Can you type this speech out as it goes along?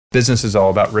Business is all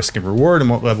about risk and reward, and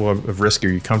what level of risk are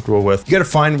you comfortable with. You got to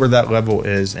find where that level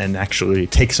is and actually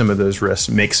take some of those risks,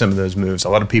 make some of those moves. A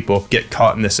lot of people get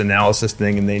caught in this analysis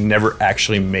thing and they never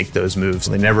actually make those moves.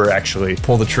 They never actually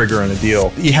pull the trigger on a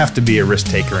deal. You have to be a risk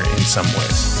taker in some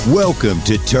ways. Welcome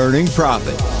to Turning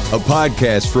Profit, a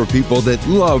podcast for people that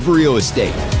love real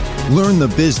estate. Learn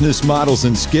the business models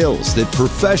and skills that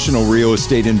professional real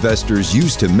estate investors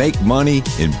use to make money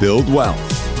and build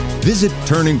wealth. Visit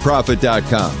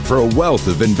turningprofit.com for a wealth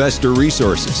of investor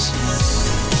resources.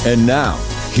 And now,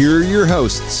 here are your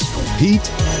hosts, Pete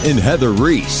and Heather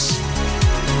Reese.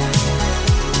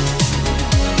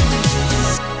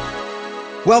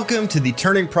 Welcome to the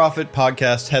Turning Profit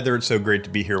podcast. Heather, it's so great to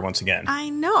be here once again.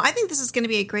 I know. I think this is going to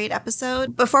be a great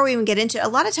episode. Before we even get into it, a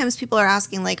lot of times people are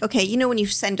asking like, okay, you know when you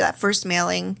send that first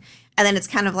mailing and then it's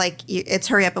kind of like, it's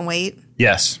hurry up and wait?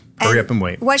 Yes. Hurry up and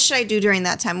wait. What should I do during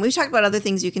that time? We've talked about other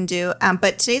things you can do,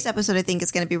 but today's episode, I think, is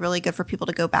going to be really good for people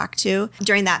to go back to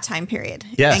during that time period.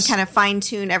 Yes. And kind of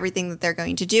fine-tune everything that they're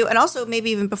going to do. And also maybe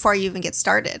even before you even get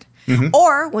started. Mm-hmm.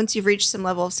 Or once you've reached some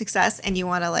level of success and you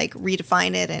want to like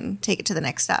redefine it and take it to the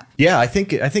next step. Yeah, I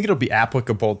think it'll be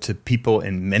applicable to people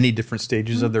in many different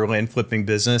stages of their land flipping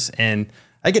business. And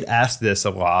I get asked this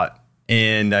a lot.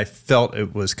 And I felt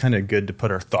it was kind of good to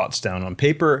put our thoughts down on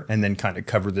paper and then kind of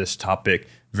cover this topic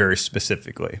very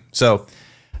specifically. So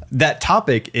that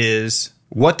topic is,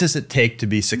 what does it take to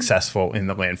be successful in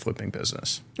the land flipping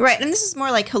business? Right. And this is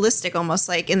more like holistic, almost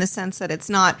like in the sense that it's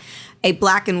not a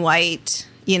black and white,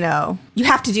 you know, you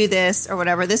have to do this or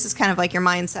whatever. This is kind of like your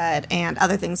mindset and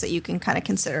other things that you can kind of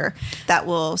consider that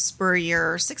will spur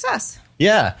your success.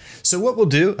 Yeah. So what we'll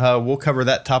do, we'll cover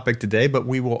that topic today, but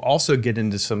we will also get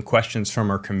into some questions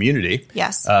from our community.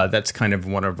 Yes. That's kind of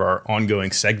one of our ongoing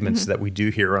segments that we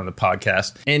do here on the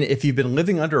podcast. And if you've been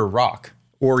living under a rock,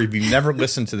 or if you've never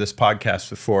listened to this podcast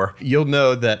before, you'll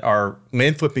know that our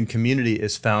land flipping community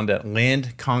is found at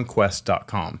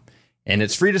landconquest.com. And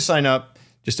it's free to sign up.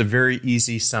 Just a very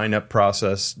easy sign up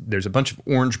process. There's a bunch of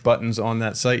orange buttons on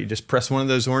that site. You just press one of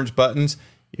those orange buttons.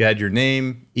 You add your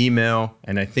name, email,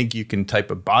 and I think you can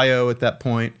type a bio at that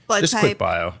point. Blood just type. Quick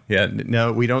bio. Yeah,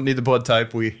 no, we don't need the blood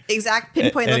type. Exact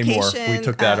pinpoint anymore. Location. We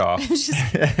took that off.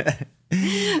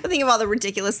 I think of all the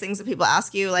ridiculous things that people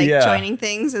ask you, like joining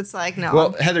things. It's like, no.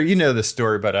 Well, Heather, you know the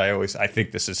story, but I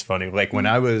think this is funny. Like when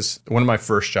I was, one of my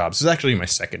first jobs, this is actually my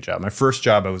second job. My first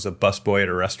job, I was a busboy at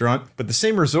a restaurant, but the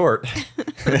same resort,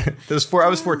 I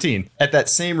was 14. At that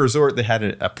same resort, they had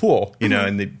a pool, you know,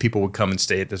 and the people would come and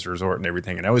stay at this resort and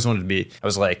everything. And I always wanted to be, I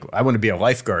was like, I want to be a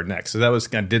lifeguard next. So that was,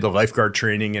 I did the lifeguard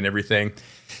training and everything.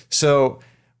 So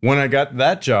when I got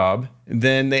that job,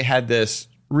 then they had this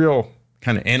real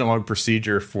kind of analog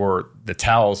procedure for the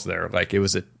towels there. Like it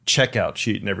was a checkout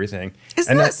sheet and everything.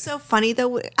 Isn't that so funny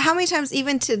though? How many times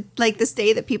even to like this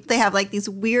day that people, they have like these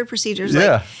weird procedures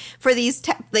like for these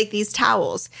these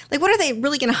towels. Like what are they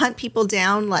really going to hunt people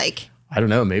down? Like, I don't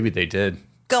know. Maybe they did.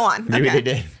 Go on. Maybe they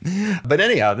did. But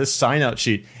anyhow, this sign out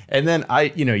sheet. And then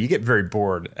you get very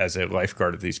bored as a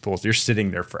lifeguard at these pools. You're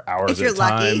sitting there for hours at a time.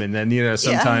 Lucky. And then,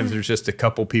 sometimes there's just a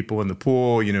couple people in the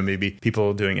pool, maybe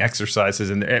people doing exercises.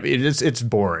 And it's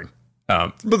boring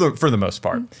for the most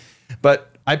part.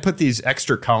 But I put these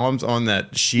extra columns on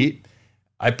that sheet.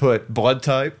 I put blood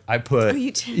type. I put,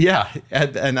 you did? Yeah.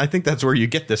 And I think that's where you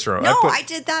get this from. No, I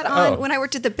did that when I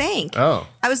worked at the bank. Oh.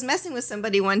 I was messing with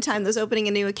somebody one time that was opening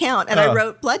a new account and I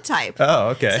wrote blood type. Oh,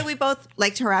 okay. So we both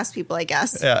like to harass people, I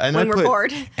guess, and when we're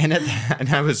bored. And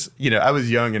I was, I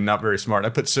was young and not very smart. I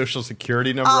put social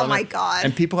security number on it. Oh my God.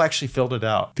 And people actually filled it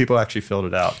out. Is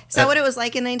that what it was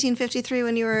like in 1953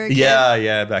 when you were a kid?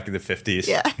 Yeah, back in the 50s.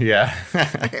 Yeah.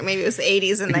 Okay, maybe it was the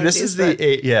 80s and 90s. This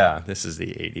is the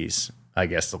 80s. I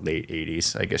guess the late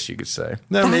 80s, I guess you could say.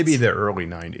 No, maybe the early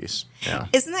 90s. Yeah.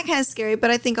 Isn't that kind of scary?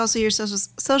 But I think also your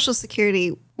social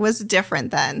security was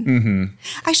different then. Mm-hmm.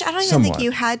 Actually, I don't even think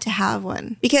you had to have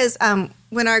one. Because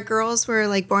when our girls were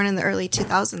like born in the early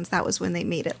 2000s, that was when they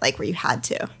made it like where you had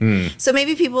to. So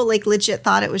maybe people like legit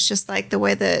thought it was just like the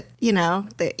way that,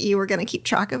 that you were going to keep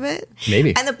track of it.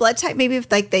 Maybe. And the blood type, maybe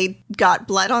if like they got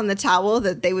blood on the towel,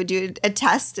 that they would do a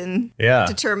test and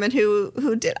determine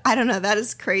who did. I don't know. That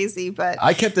is crazy. But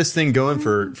I kept this thing going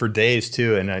for days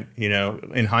too. And I,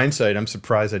 in hindsight, I'm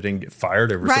surprised I didn't get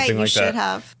fired over something like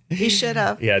that. You should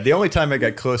have. Yeah, the only time I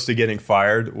got close to getting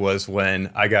fired was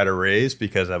when I got a raise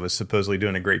because I was supposedly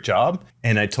doing a great job.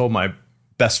 And I told my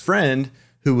best friend,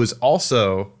 who was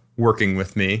also working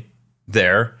with me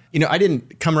there, I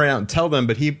didn't come around and tell them,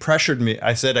 but he pressured me.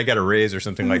 I said I got a raise or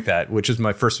something like that, which was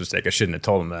my first mistake. I shouldn't have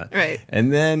told him that. Right.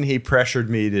 And then he pressured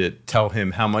me to tell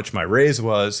him how much my raise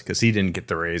was because he didn't get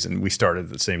the raise and we started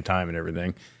at the same time and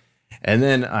everything. And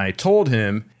then I told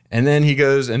him, and then he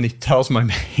goes and he tells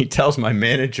my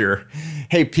manager,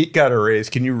 "Hey, Pete got a raise.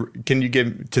 Can you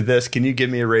give to this? Can you give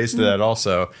me a raise to that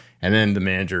also?" And then the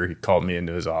manager, he called me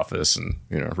into his office and,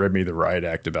 read me the riot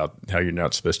act about how you're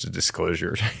not supposed to disclose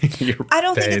your I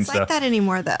don't think it's like that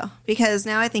anymore, though, because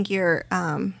now I think you're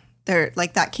they're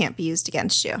like that can't be used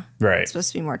against you. Right. It's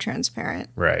supposed to be more transparent.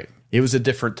 Right. It was a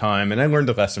different time, and I learned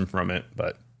a lesson from it,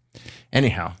 but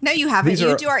anyhow. No, you haven't.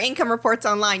 You do our income reports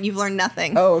online. You've learned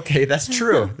nothing. Oh, okay. That's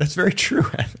true. That's very true,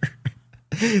 Heather.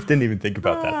 Didn't even think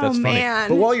about that. That's funny. Man.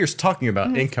 But while you're talking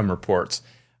about income reports,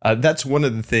 that's one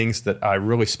of the things that I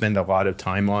really spend a lot of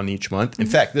time on each month. In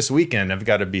fact, this weekend, I've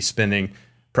got to be spending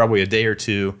probably a day or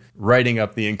two writing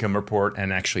up the income report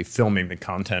and actually filming the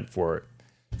content for it.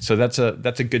 So that's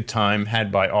a good time had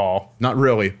by all. Not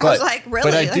really, but I was like, really?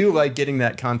 But I do like getting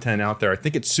that content out there. I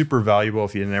think it's super valuable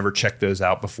if you never checked those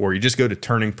out before. You just go to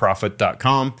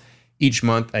turningprofit.com. Each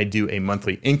month, I do a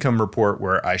monthly income report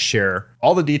where I share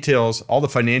all the details, all the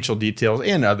financial details,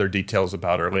 and other details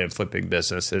about our land flipping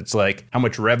business. It's like how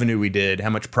much revenue we did, how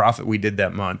much profit we did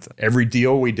that month, every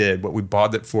deal we did, what we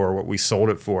bought it for, what we sold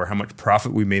it for, how much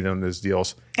profit we made on those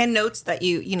deals. And notes that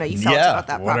you felt about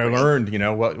that what property. I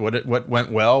learned, what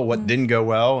went well, what didn't go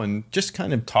well, and just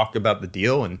kind of talk about the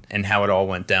deal and how it all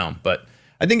went down. But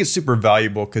I think it's super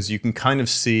valuable because you can kind of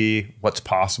see what's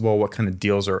possible, what kind of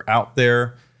deals are out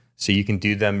there, so you can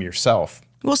do them yourself.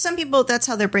 Well, some people, that's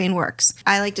how their brain works.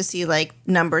 I like to see like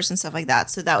numbers and stuff like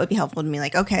that. So that would be helpful to me.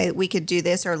 Like, okay, we could do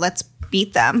this, or let's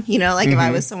beat them. If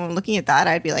I was someone looking at that,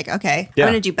 I'd be like, okay, I'm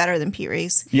going to do better than Pete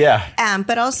Reese. Yeah.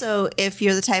 But also if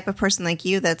you're the type of person like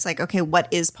you, that's like, okay, what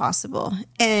is possible?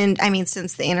 And I mean,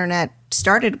 since the internet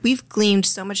started, we've gleaned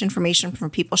so much information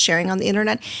from people sharing on the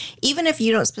internet. Even if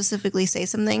you don't specifically say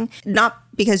something, not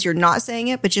because you're not saying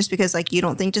it, but just because like you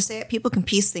don't think to say it, people can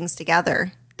piece things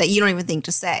together that you don't even think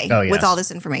to say with all this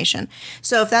information.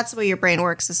 So if that's the way your brain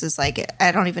works, this is like,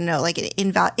 I don't even know, like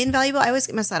invaluable. I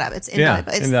always mess that up. It's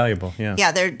invaluable. It's invaluable. Yeah.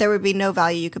 Yeah. There would be no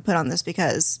value you could put on this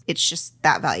because it's just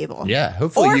that valuable. Yeah.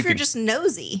 Hopefully, or if you're just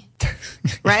nosy,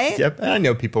 right? Yep. I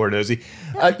know people are nosy.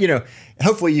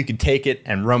 Hopefully you can take it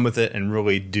and run with it and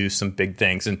really do some big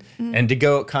things. And to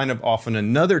go kind of off on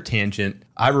another tangent,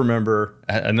 I remember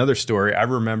another story. I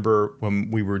remember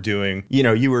when we were doing,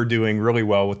 you were doing really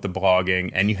well with the blogging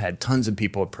and you had tons of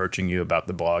people approaching you about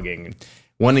the blogging and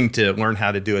wanting to learn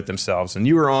how to do it themselves. And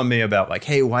you were on me about like,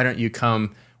 hey, why don't you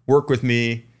come work with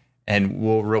me and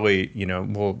we'll really,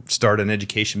 we'll start an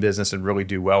education business and really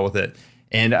do well with it.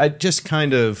 And I just I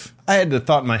had the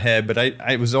thought in my head, but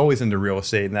I was always into real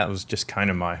estate, and that was just kind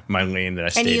of my lane that I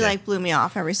stayed in. And you like blew me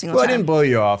off every single time. Well, I didn't blow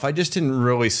you off. I just didn't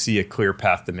really see a clear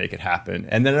path to make it happen.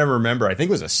 And then I remember, I think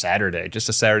it was a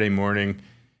Saturday morning,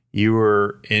 you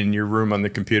were in your room on the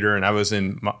computer, and I was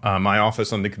in my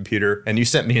office on the computer, and you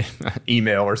sent me an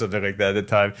email or something like that at the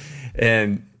time,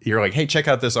 and you're like, hey, check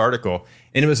out this article.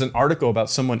 And it was an article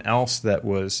about someone else that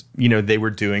was, they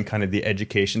were doing kind of the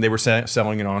education. They were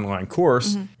selling an online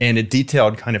course, and it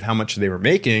detailed kind of how much they were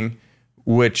making,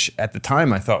 which at the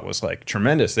time I thought was like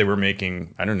tremendous. They were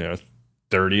making, I don't know,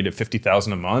 $30,000 to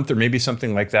 $50,000 a month or maybe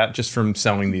something like that just from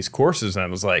selling these courses. And I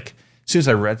was like, as soon as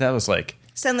I read that, I was like,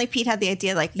 suddenly Pete had the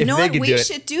idea like, you know what, we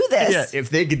should do this. Yeah, if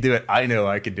they could do it, I know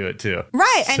I could do it too.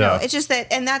 Right, I know. It's just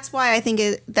that, and that's why I think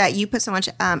that you put so much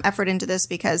effort into this,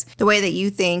 because the way that you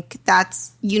think,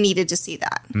 you needed to see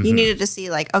that. You needed to see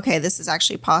like, okay, this is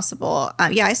actually possible.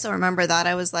 I still remember that.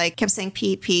 I was like, kept saying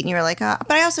Pete, and you were like,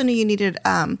 but I also knew you needed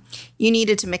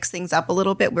to mix things up a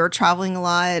little bit. We were traveling a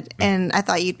lot, and I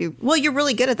thought you're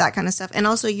really good at that kind of stuff. And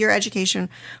also your education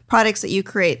products that you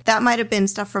create, that might have been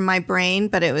stuff from my brain,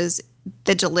 but it was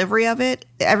the delivery of it.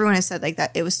 Everyone has said like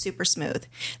that it was super smooth,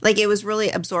 like it was really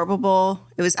absorbable,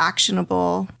 it was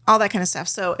actionable, all that kind of stuff.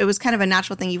 So it was kind of a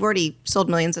natural thing. You've already sold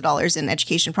millions of dollars in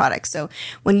education products, so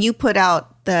when you put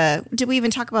out did we even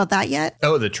talk about that yet?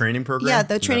 Oh, the training program? Yeah,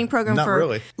 the training program for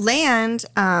really. Land.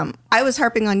 I was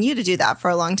harping on you to do that for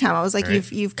a long time. I was like,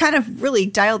 right. You've kind of really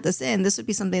dialed this in. This would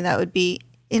be something that would be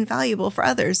invaluable for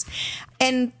others.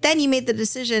 And then you made the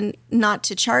decision not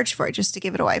to charge for it, just to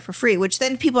give it away for free, which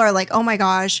then people are like, oh my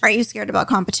gosh, aren't you scared about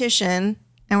competition?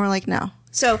 And we're like, no.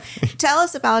 So tell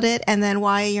us about it, and then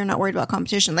why you're not worried about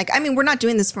competition. Like, I mean, we're not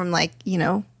doing this from like,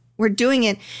 we're doing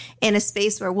it in a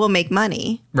space where we'll make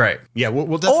money. Right. Yeah,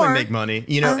 we'll definitely make money,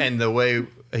 and the way,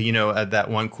 that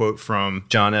one quote from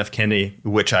John F. Kennedy,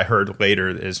 which I heard later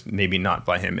is maybe not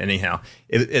by him anyhow.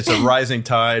 It's a rising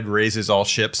tide raises all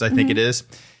ships, I think it is.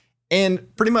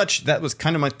 And pretty much that was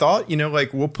kind of my thought,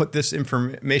 like we'll put this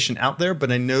information out there,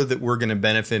 but I know that we're going to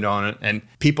benefit on it. And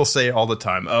people say all the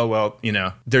time, oh, well,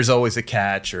 there's always a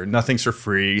catch or nothing's for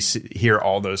free. You hear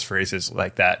all those phrases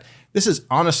like that. This is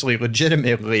honestly,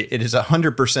 legitimately, it is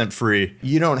 100% free.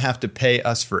 You don't have to pay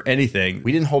us for anything.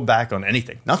 We didn't hold back on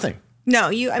anything. Nothing. No,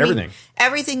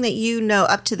 everything that you know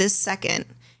up to this second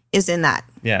is in that.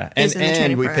 Yeah.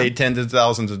 And we paid tens of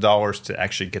thousands of dollars to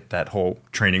actually get that whole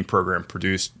training program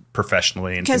produced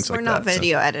professionally and things like that. Because we're not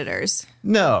video editors.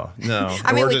 No.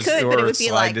 I mean, we could, but it would be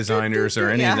slide designers or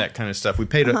any of that kind of stuff. We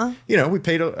paid a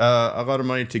lot of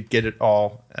money to get it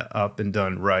all up and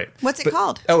done right. What's it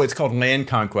called? Oh, it's called Land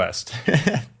Conquest.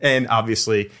 And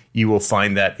obviously, you will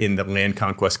find that in the Land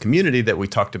Conquest community that we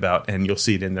talked about, and you'll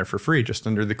see it in there for free, just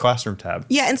under the classroom tab.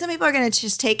 Yeah, and some people are going to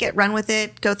just take it, run with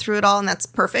it, go through it all, and that's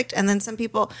perfect. And then some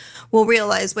people will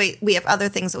realize, wait, we have other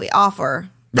things that we offer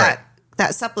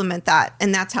that supplement that,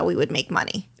 and that's how we would make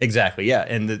money. Exactly, yeah.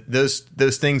 And those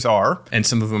things are, and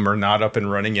some of them are not up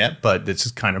and running yet, but this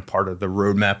is kind of part of the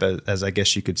roadmap, as I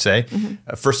guess you could say.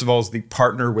 Mm-hmm. First of all is the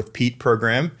Partner with Pete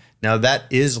program. Now that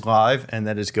is live and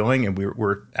that is going, and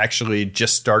we're actually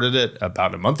just started it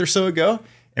about a month or so ago.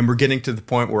 And we're getting to the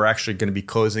point where we're actually going to be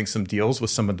closing some deals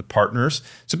with some of the partners.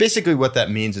 So basically what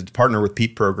that means is the Partner with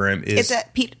Pete program is... It's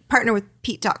at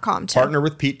partnerwithpete.com too.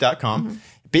 Partnerwithpete.com. Mm-hmm.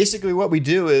 Basically what we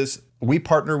do is we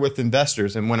partner with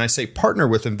investors. And when I say partner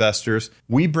with investors,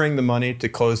 we bring the money to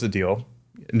close the deal.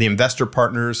 The investor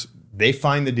partners, they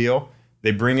find the deal.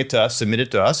 They bring it to us, submit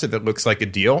it to us. If it looks like a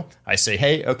deal, I say,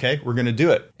 hey, okay, we're going to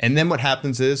do it. And then what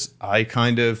happens is I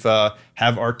kind of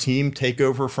have our team take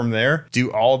over from there,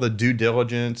 do all the due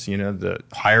diligence,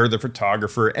 hire the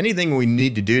photographer, anything we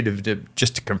need to do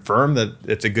to confirm that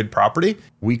it's a good property.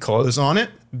 We close on it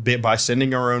by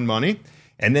sending our own money.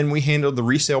 And then we handle the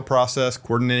resale process,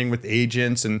 coordinating with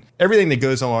agents and everything that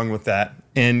goes along with that,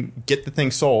 and get the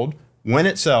thing sold. When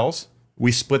it sells,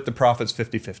 we split the profits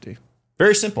 50-50.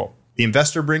 Very simple. The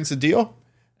investor brings the deal,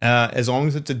 as long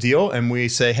as it's a deal, and we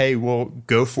say, hey, we'll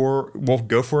go for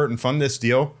it and fund this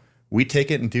deal. We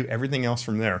take it and do everything else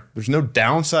from there. There's no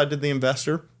downside to the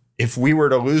investor. If we were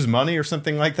to lose money or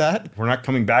something like that, we're not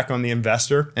coming back on the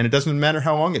investor, and it doesn't matter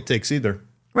how long it takes either.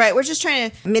 Right. We're just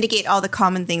trying to mitigate all the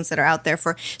common things that are out there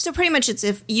so pretty much it's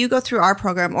if you go through our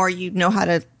program or you know how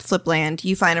to flip land,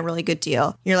 you find a really good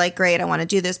deal. You're like, great, I want to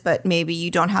do this, but maybe you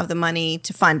don't have the money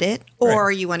to fund it,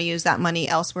 or you want to use that money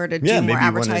elsewhere to do more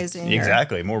advertising.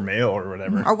 Exactly. More mail or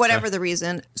whatever. Or whatever the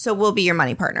reason. So we'll be your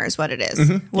money partner is what it is.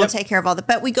 Mm-hmm. We'll take care of all that.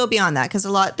 But we go beyond that because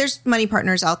there's money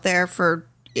partners out there for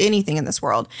anything in this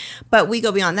world, but we go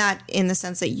beyond that in the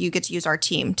sense that you get to use our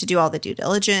team to do all the due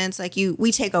diligence.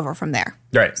 We take over from there.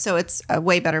 Right. So it's a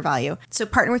way better value. So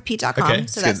partnerwithpete.com. Okay.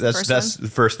 So that's the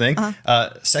first thing.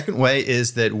 Second way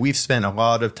is that we've spent a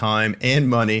lot of time and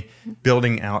money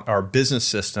building out our business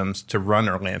systems to run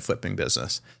our land flipping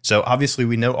business. So obviously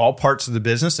we know all parts of the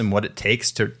business and what it takes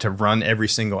to run every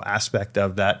single aspect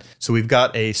of that. So we've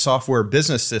got a software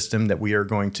business system that we are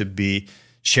going to be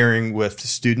sharing with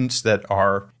students that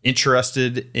are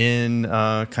interested in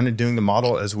kind of doing the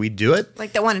model as we do it.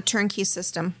 Like they want a turnkey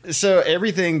system. So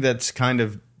everything that's kind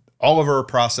of all of our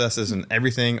processes and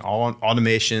everything, all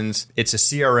automations, it's a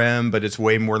CRM, but it's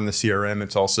way more than the CRM.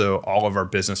 It's also all of our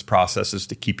business processes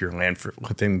to keep your land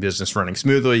flipping business running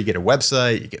smoothly. You get a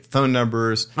website, you get phone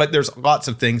numbers, but there's lots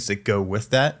of things that go with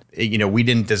that. We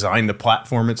didn't design the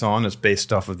platform it's on. It's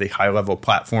based off of the high-level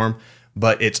platform.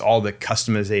 But it's all the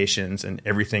customizations and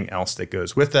everything else that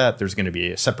goes with that. There's going to be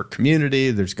a separate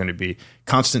community. There's going to be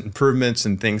constant improvements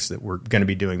and things that we're going to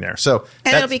be doing there. And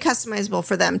it'll be customizable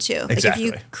for them too. Exactly.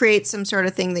 Like if you create some sort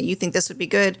of thing that you think this would be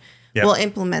good, we'll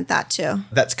implement that too.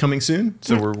 That's coming soon.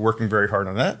 So we're working very hard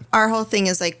on that. Our whole thing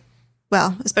is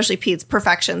especially Pete's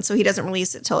perfection. So he doesn't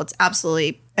release it till it's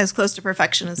absolutely as close to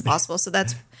perfection as possible. So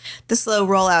that's the slow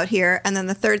rollout here. And then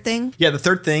the third thing? Yeah, the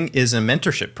third thing is a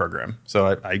mentorship program.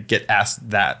 So I get asked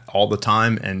that all the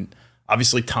time. And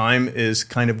obviously time is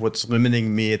kind of what's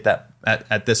limiting me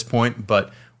at this point.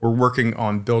 But we're working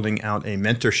on building out a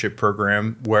mentorship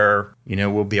program where,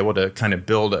 we'll be able to kind of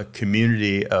build a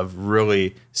community of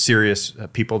really serious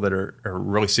people that are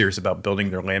really serious about building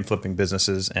their land flipping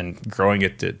businesses and growing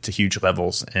it to huge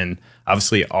levels. And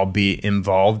obviously I'll be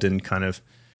involved in kind of...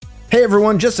 Hey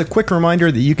everyone, just a quick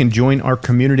reminder that you can join our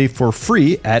community for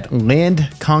free at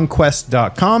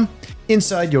landconquest.com.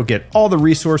 Inside, you'll get all the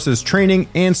resources, training,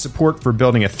 and support for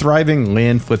building a thriving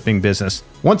land flipping business.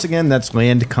 Once again, that's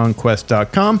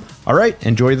landconquest.com. All right,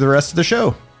 enjoy the rest of the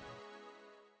show.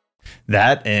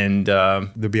 That, and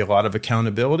there'll be a lot of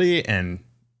accountability and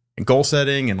and goal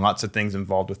setting and lots of things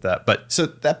involved with that. But so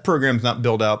that program's not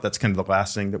built out. That's kind of the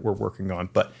last thing that we're working on,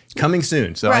 but coming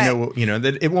soon. So I know,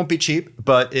 that it won't be cheap,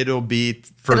 but it'll be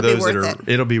for those that are,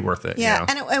 it'll be worth it. Yeah.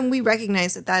 And we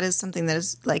recognize that is something that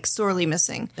is like sorely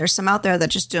missing. There's some out there that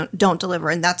just don't deliver.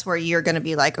 And that's where you're going to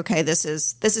be like, okay, this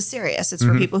is serious. It's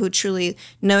for people who truly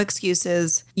no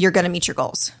excuses. You're going to meet your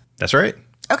goals. That's right.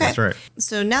 Okay. That's right.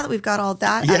 So now that we've got all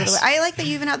that out of the way, I like that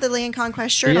you even have the Land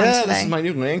Conquest shirt on today. Yeah, this is my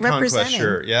new Land Conquest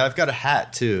shirt. Yeah, I've got a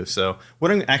hat too. So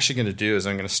what I'm actually going to do is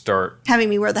I'm going to start having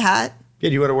me wear the hat. Yeah,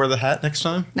 do you want to wear the hat next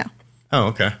time? No. Oh,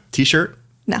 okay. T-shirt?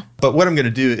 No. But what I'm going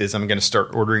to do is I'm going to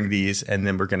start ordering these, and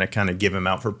then we're going to kind of give them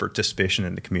out for participation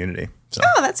in the community. So,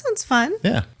 oh, that sounds fun.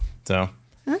 Yeah. So.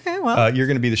 Okay, well. You're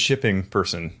going to be the shipping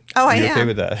person. Oh, Are I you am. okay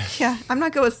with that? Yeah, I'm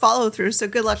not good with follow through, so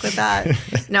good luck with that.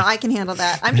 No, I can handle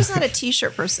that. I'm just not a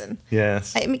T-shirt person.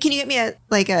 Yes. Can you get me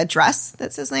a dress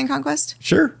that says Land Conquest?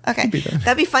 Sure. Okay,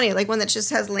 that'd be funny. Like one that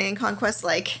just has Land Conquest,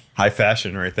 like high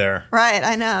fashion right there. Right,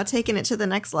 I know, taking it to the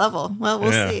next level. Well,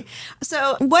 we'll see.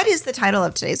 So, what is the title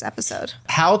of today's episode?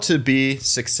 How to be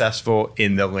successful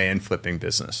in the land flipping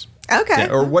business. Okay.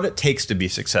 Yeah, or what it takes to be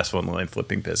successful in the land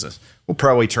flipping business. We'll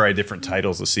probably try different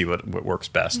titles to see what works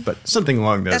best, but something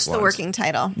along those lines. That's the working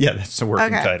title. Yeah, that's the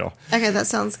working title. Okay, that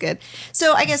sounds good.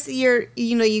 So I guess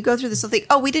you go through this whole thing.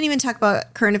 Oh, we didn't even talk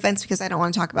about current events because I don't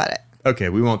want to talk about it. Okay,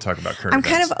 we won't talk about current events.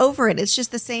 I'm kind of over it. It's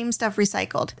just the same stuff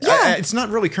recycled. Yeah. It's not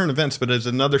really current events, but it's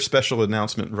another special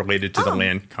announcement related to the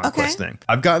Land Conquest thing.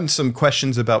 I've gotten some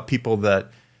questions about people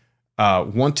that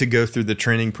want to go through the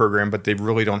training program, but they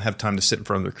really don't have time to sit in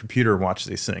front of their computer and watch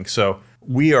these things. So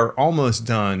we are almost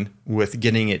done with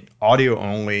getting it audio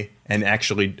only and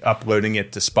actually uploading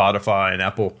it to Spotify and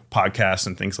Apple Podcasts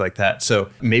and things like that. So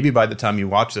maybe by the time you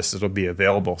watch this, it'll be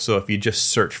available. So if you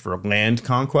just search for Land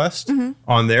Conquest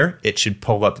on there, it should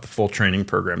pull up the full training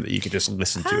program that you can just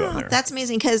listen to on there. That's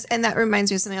amazing and that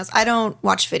reminds me of something else. I don't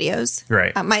watch videos.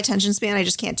 Right. My attention span, I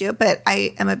just can't do it. But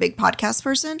I am a big podcast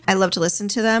person. I love to listen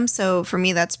to them. So for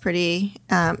me, that's pretty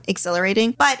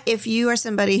exhilarating. But if you are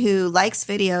somebody who likes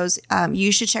videos,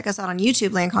 you should check us out on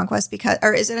YouTube, Land Conquest,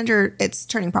 it's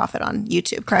Turning Profit on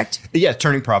YouTube, correct? Yeah,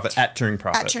 Turning Profit, at Turning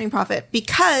Profit. At Turning Profit.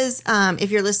 Because if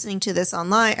you're listening to this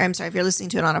online, if you're listening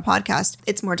to it on a podcast,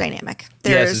 it's more dynamic.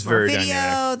 There's more video,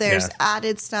 dynamic. There's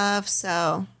added stuff.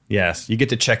 So yes, you get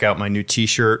to check out my new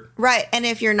T-shirt. Right. And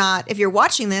if you're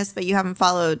watching this, but you haven't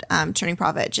followed Turning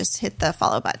Profit, just hit the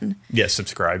follow button. Yes,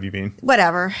 subscribe, you mean?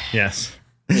 Whatever. Yes.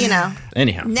 Anyhow,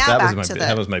 Anyhow, now that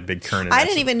was my big current. I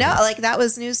didn't even know. Like that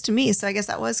was news to me. So I guess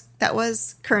that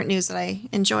was current news that I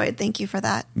enjoyed. Thank you for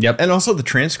that. Yep, and also the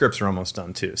transcripts are almost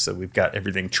done too. So we've got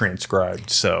everything transcribed.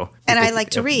 So and I like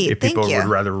to read. If people would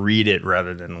rather read it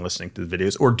rather than listening to the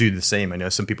videos, or do the same. I know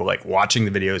some people like watching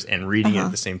the videos and reading it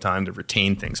at the same time to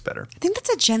retain things better. I think that's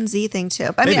a Gen Z thing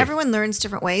too. But I mean, everyone learns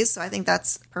different ways, so I think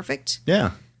that's perfect.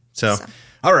 Yeah. So.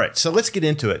 All right, so let's get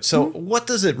into it. So what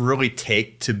does it really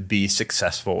take to be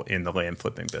successful in the land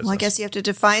flipping business? Well, I guess you have to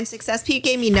define success. Pete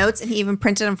gave me notes and he even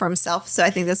printed them for himself. So I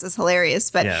think this is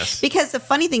hilarious. But because the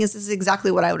funny thing is, this is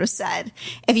exactly what I would have said.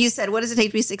 If you said, what does it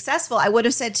take to be successful? I would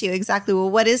have said to you exactly,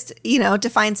 well, what is,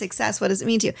 define success? What does it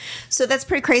mean to you? So that's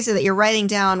pretty crazy that you're writing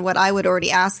down what I would already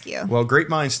ask you. Well, great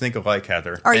minds think alike,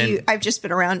 Heather. I've just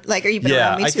been around, are you been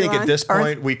around me too long? Yeah, I think at this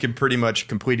point we can pretty much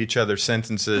complete each other's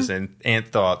sentences and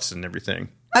thoughts and everything.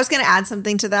 I was going to add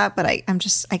something to that, but I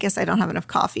guess I don't have enough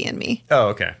coffee in me. Oh,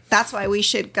 okay. That's why we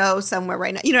should go somewhere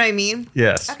right now. You know what I mean?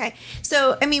 Yes. Okay.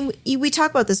 So, I mean, we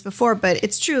talked about this before, but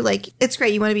it's true. Like, it's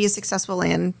great. You want to be a successful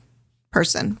land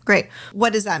person. Great.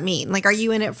 What does that mean? Like, are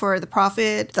you in it for the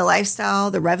profit, the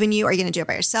lifestyle, the revenue? Are you going to do it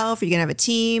by yourself? Are you going to have a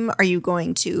team? Are you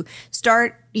going to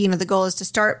start, the goal is to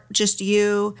start just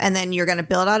you, and then you're going to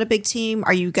build out a big team?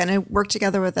 Are you going to work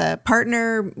together with a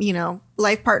partner,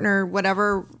 life partner,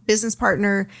 whatever, business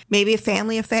partner, maybe a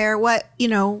family affair?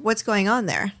 What's going on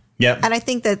there? Yeah. And I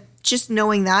think that just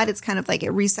knowing that, it's kind of like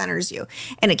it recenters you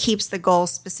and it keeps the goal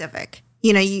specific.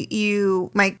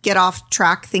 You might get off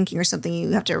track thinking or something.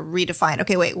 You have to redefine.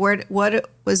 Okay, wait,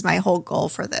 what was my whole goal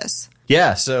for this?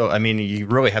 Yeah. So, I mean, you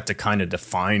really have to kind of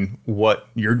define what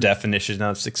your definition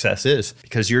of success is,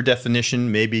 because your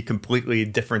definition may be completely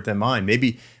different than mine.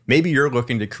 Maybe you're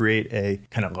looking to create a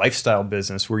kind of lifestyle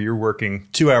business where you're working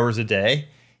 2 hours a day.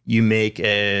 You make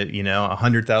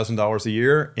 $100,000 a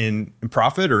year in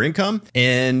profit or income,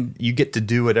 and you get to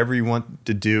do whatever you want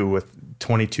to do with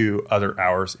 22 other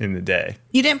hours in the day.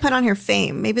 You didn't put on here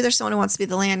fame. Maybe there's someone who wants to be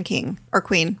the land king or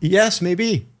queen. Yes,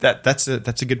 maybe. That's a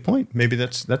good point. Maybe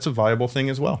that's a viable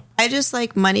thing as well. I just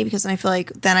like money because I feel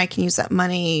like then I can use that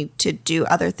money to do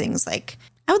other things. Like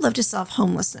I would love to solve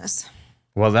homelessness.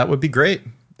 Well, that would be great.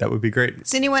 That would be great.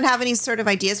 Does anyone have any sort of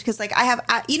ideas? Because like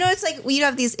it's like you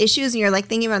have these issues and you're like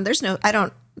thinking about,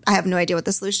 I have no idea what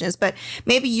the solution is, but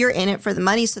maybe you're in it for the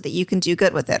money so that you can do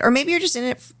good with it. Or maybe you're just in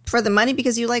it for the money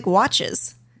because you like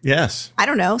watches. Yes. I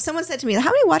don't know. Someone said to me, how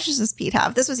many watches does Pete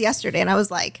have? This was yesterday. And I was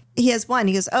like, he has one.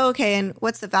 He goes, oh, okay. And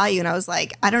what's the value? And I was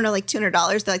like, I don't know, like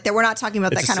 $200. They're like, we're not talking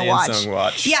about that kind of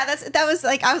watch. Yeah, that was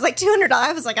like, I was like $200.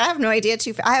 I was like, I have no idea.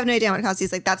 I have no idea what it costs.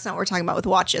 He's like, that's not what we're talking about with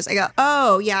watches. I go,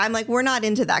 oh yeah. I'm like, we're not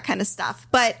into that kind of stuff.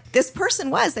 But this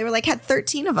person was. They were like, had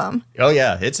 13 of them. Oh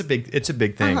yeah, it's a big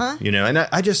thing, And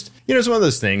I just, it's one of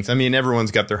those things. I mean,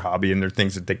 everyone's got their hobby and their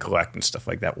things that they collect and stuff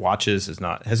like that. Watches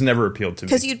has never appealed to me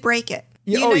because you'd break it.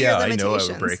 I know I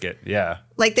would break it. Yeah.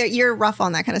 Like you're rough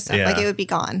on that kind of stuff. Yeah. Like it would be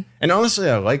gone. And honestly,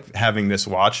 I like having this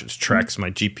watch. It tracks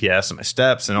my GPS and my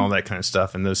steps and all that kind of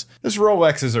stuff. And those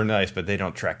Rolexes are nice, but they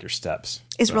don't track your steps.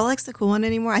 Is Rolex the cool one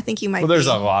anymore? I think you might. Well, there's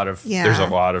a lot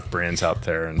of brands out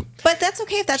there, but that's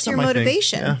okay if that's your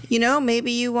motivation. Yeah.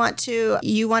 Maybe you want to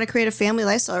create a family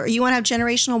lifestyle, or you want to have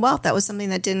generational wealth. That was something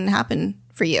that didn't happen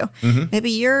for you. Mm-hmm.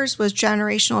 Maybe yours was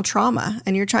generational trauma,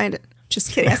 and you're trying to.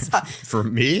 Just kidding. For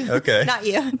me? Okay. Not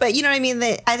you. But you know what I mean?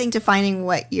 I think defining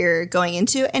what you're going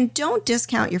into, and don't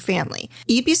discount your family.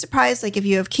 You'd be surprised, like if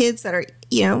you have kids that are,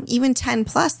 even 10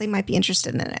 plus, they might be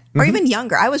interested in it. Or even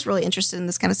younger. I was really interested in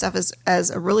this kind of stuff as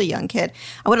a really young kid.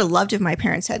 I would have loved if my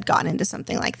parents had gotten into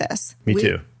something like this. Me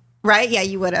too. Right? Yeah,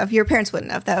 you would have. Your parents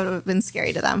wouldn't have. That would have been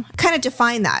scary to them. Kind of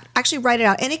define that. Actually write it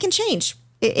out. And it can change.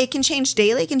 It can change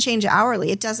daily. It can change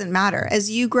hourly. It doesn't matter.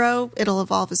 As you grow, it'll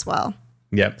evolve as well.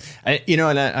 Yeah.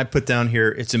 And I put down here,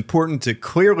 it's important to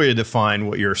clearly define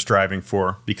what you're striving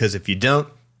for, because if you don't,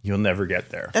 you'll never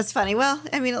get there. That's funny. Well,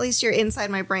 I mean, at least you're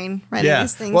inside my brain writing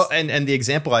these things. Well, and the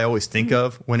example I always think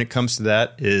of when it comes to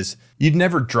that is you'd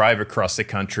never drive across the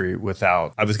country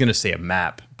without, I was going to say a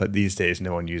map, but these days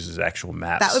no one uses actual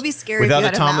maps. That would be scary. Without a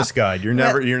Thomas guide, you're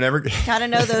never. Gotta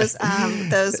know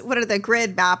those. What are the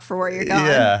grid map for where you're going?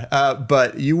 Yeah,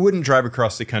 but you wouldn't drive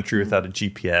across the country without a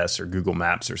GPS or Google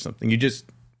Maps or something. You just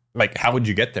how would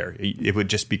you get there? It would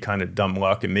just be kind of dumb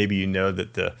luck, and maybe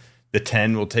that the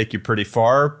 10 will take you pretty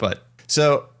far. But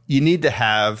so you need to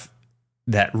have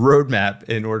that roadmap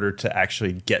in order to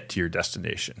actually get to your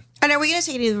destination. And are we going to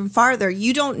take it even farther?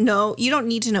 You don't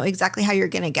need to know exactly how you're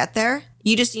going to get there.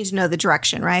 You just need to know the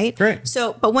direction, right? Right.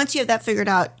 So, but once you have that figured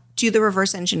out, do the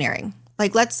reverse engineering.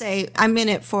 Like, let's say I'm in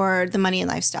it for the money and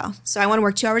lifestyle. So I want to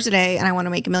work 2 hours a day and I want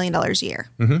to make $1 million a year.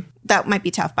 Mm-hmm. That might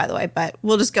be tough, by the way, but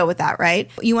we'll just go with that, right?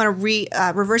 You want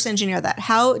to reverse engineer that.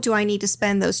 How do I need to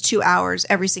spend those 2 hours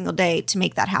every single day to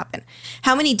make that happen?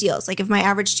 How many deals? Like if my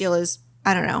average deal is,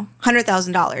 I don't know,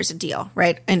 $100,000 a deal,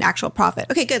 right? In actual profit.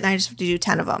 Okay, good. Then I just have to do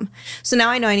 10 of them. So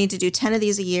now I know I need to do 10 of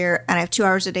these a year and I have 2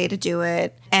 hours a day to do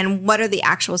it. And what are the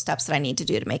actual steps that I need to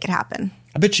do to make it happen?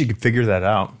 I bet you could figure that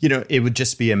out. It would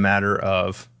just be a matter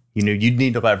of, you'd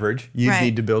need to leverage. You'd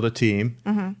need to build a team.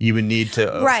 Mm-hmm. You would need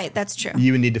to... right, that's true.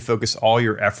 You would need to focus all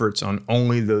your efforts on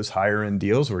only those higher end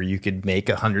deals where you could make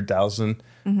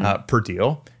 $100,000 per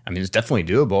deal. I mean, it's definitely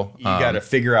doable. You got to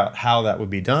figure out how that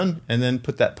would be done and then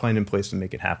put that plan in place to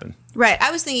make it happen. Right.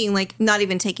 I was thinking like not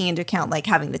even taking into account like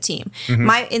having the team. Mm-hmm.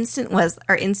 My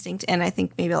instinct, and I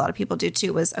think maybe a lot of people do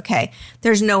too, was, okay,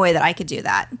 there's no way that I could do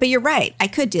that. But you're right. I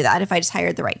could do that if I just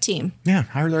hired the right team. Yeah,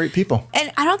 hire the right people.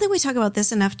 And I don't think we talk about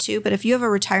this enough too, but if you have a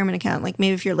retirement account, like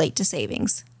maybe if you're late to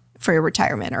savings for your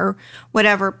retirement or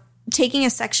whatever, taking a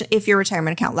section, if your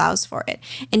retirement account allows for it,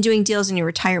 and doing deals in your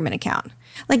retirement account.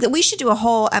 Like we should do a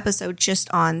whole episode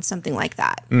just on something like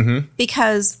that,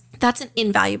 because that's an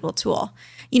invaluable tool.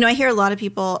 I hear a lot of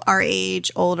people our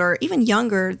age, older, even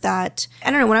younger, that,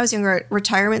 I don't know, when I was younger,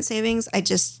 retirement savings,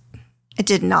 it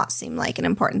did not seem like an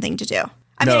important thing to do.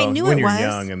 I mean, I knew when it you're was.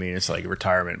 young, I mean, it's like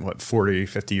retirement, 40,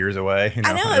 50 years away?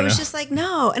 I know. It was just like,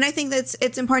 no. And I think that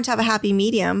it's important to have a happy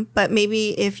medium, but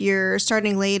maybe if you're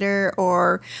starting later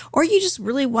or you just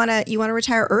really want to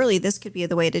retire early, this could be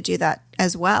the way to do that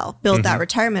as well. Build that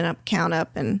retirement account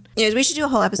up. And we should do a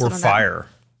whole episode on that. Or FIRE.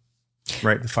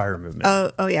 Right, the FIRE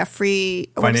movement. Oh yeah, free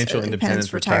financial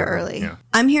independence, retire early. Yeah.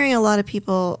 I'm hearing a lot of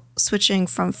people switching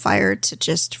from FIRE to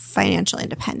just financial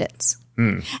independence.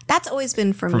 That's always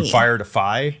been for me. From FIRE to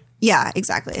FI? Yeah,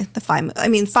 exactly. The FI. I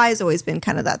mean, FI has always been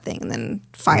kind of that thing, and then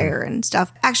FIRE and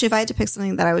stuff. Actually, if I had to pick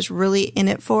something that I was really in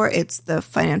it for, it's the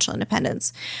financial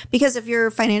independence. Because if you're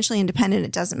financially independent,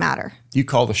 it doesn't matter. You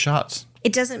call the shots.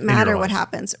 It doesn't matter what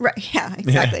happens. Right. Yeah,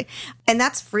 exactly. Yeah. And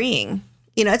that's freeing.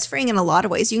 You know, it's freeing in a lot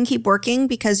of ways. You can keep working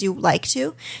because you like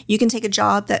to. You can take a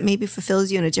job that maybe fulfills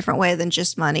you in a different way than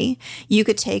just money. You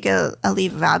could take a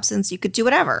leave of absence. You could do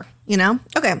whatever, you know?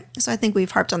 Okay, so I think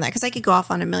we've harped on that because I could go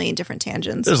off on a million different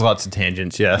tangents. There's lots of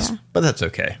tangents, yes, but that's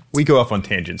okay. We go off on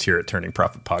tangents here at Turning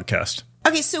Profit Podcast.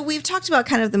 Okay, so we've talked about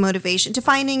kind of the motivation,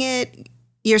 defining it,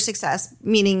 your success,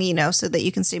 meaning, you know, so that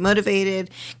you can stay motivated,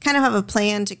 kind of have a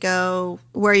plan to go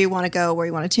where you want to go, where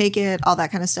you want to take it, all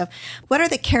that kind of stuff. What are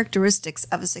the characteristics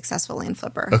of a successful land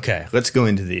flipper? Okay, let's go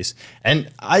into these.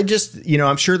 And I just, you know,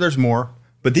 I'm sure there's more,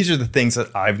 but these are the things that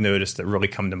I've noticed that really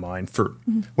come to mind for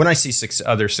when I see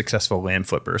other successful land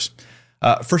flippers.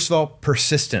 First of all,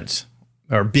 persistence,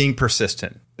 or being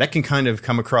persistent. That can kind of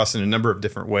come across in a number of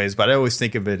different ways, but I always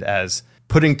think of it as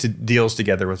putting deals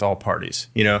together with all parties.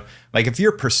 You know, like if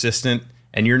you're persistent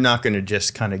and you're not going to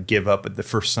just kind of give up at the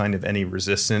first sign of any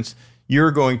resistance,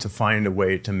 you're going to find a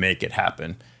way to make it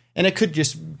happen. And it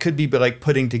could be like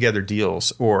putting together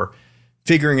deals or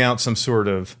figuring out some sort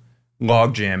of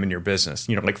logjam in your business,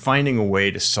 you know, like finding a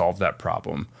way to solve that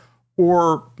problem,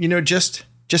 or, you know, just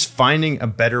finding a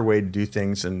better way to do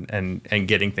things and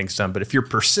getting things done. But if you're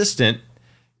persistent,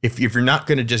 if you're not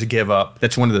going to just give up,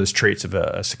 that's one of those traits of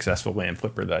a successful land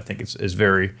flipper that I think is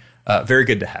very, very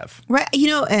good to have. Right. You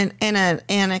know, and an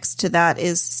annex to that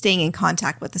is staying in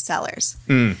contact with the sellers.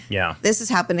 Yeah. This has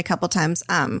happened a couple times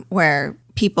where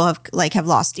people have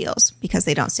lost deals because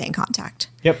they don't stay in contact.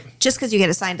 Yep. Just because you get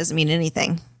a sign doesn't mean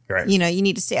anything. Right. You know, you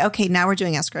need to say, okay, now we're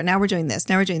doing escrow. Now we're doing this.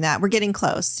 Now we're doing that. We're getting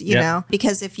close, you know,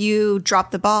 because if you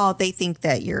drop the ball, they think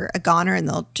that you're a goner and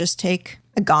they'll just take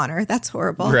a goner. That's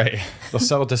horrible. Right. They'll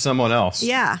sell it to someone else.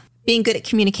 Yeah. Being good at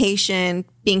communication,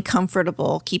 being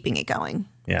comfortable, keeping it going.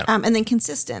 Yeah. And then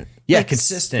consistent. Yeah,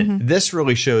 consistent. This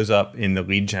really shows up in the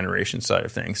lead generation side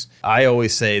of things. I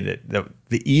always say that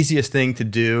the easiest thing to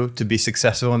do to be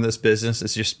successful in this business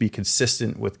is just be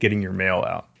consistent with getting your mail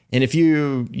out. And if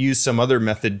you use some other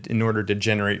method in order to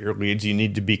generate your leads, you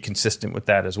need to be consistent with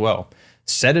that as well.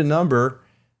 Set a number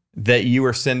that you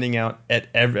are sending out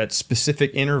at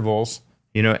specific intervals,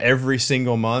 you know, every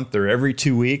single month or every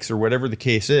 2 weeks or whatever the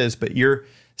case is, but you're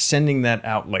sending that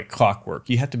out like clockwork.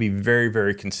 You have to be very,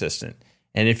 very consistent.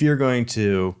 And if you're going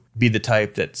to be the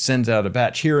type that sends out a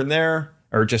batch here and there,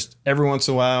 or just every once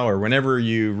in a while, or whenever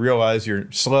you realize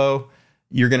you're slow,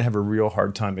 you're going to have a real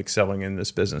hard time excelling in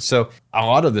this business. So a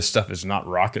lot of this stuff is not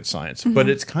rocket science, but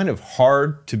it's kind of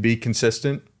hard to be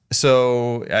consistent.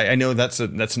 So I know that's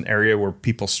an area where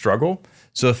people struggle.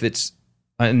 So if it's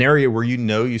an area where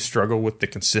you struggle with the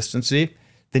consistency,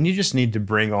 then you just need to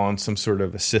bring on some sort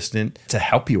of assistant to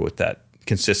help you with that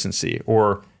consistency.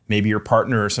 Or maybe your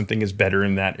partner or something is better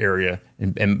in that area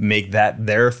and make that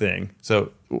their thing.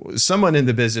 So someone in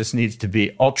the business needs to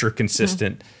be ultra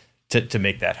consistent to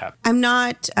make that happen. I'm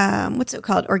not,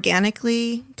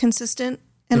 organically consistent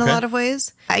in a lot of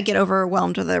ways. I get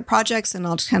overwhelmed with other projects and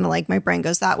I'll just kind of my brain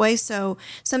goes that way. So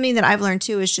something that I've learned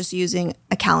too is just using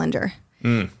a calendar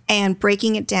and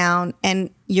breaking it down, and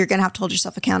you're going to have to hold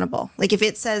yourself accountable. Like if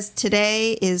it says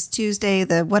today is Tuesday,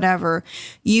 the whatever,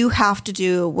 you have to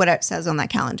do what it says on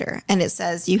that calendar. And it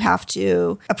says you have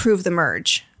to approve the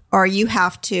merge, or you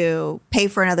have to pay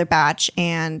for another batch,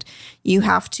 and you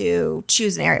have to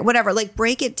choose an area, whatever,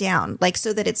 break it down,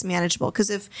 so that it's manageable. Because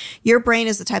if your brain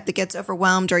is the type that gets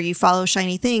overwhelmed or you follow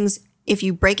shiny things, if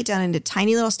you break it down into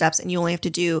tiny little steps and you only have to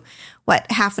do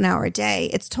half an hour a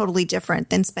day, it's totally different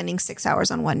than spending 6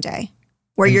 hours on one day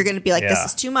where you're going to be this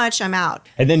is too much, I'm out.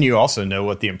 And then you also know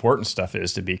what the important stuff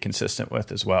is to be consistent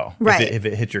with as well. Right. If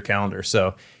it hits your calendar.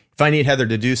 So if I need Heather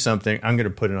to do something, I'm going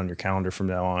to put it on your calendar from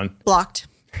now on. Blocked.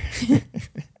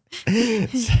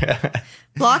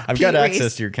 Block. I've got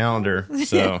access to your calendar,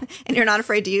 so and you're not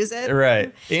afraid to use it,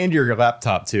 right? And your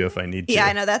laptop too, if I need to. Yeah,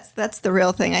 I know that's the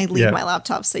real thing. I leave my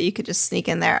laptop so you could just sneak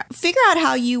in there. Figure out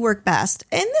how you work best,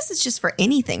 and this is just for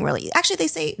anything really. Actually, they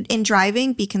say in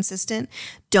driving, be consistent.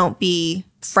 Don't be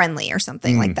friendly or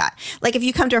something like that. Like if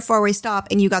you come to a 4-way stop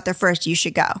and you got there first, you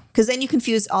should go, because then you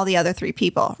confuse all the other 3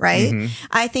 people, right?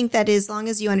 I think that as long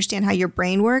as you understand how your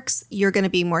brain works, you're going to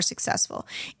be more successful.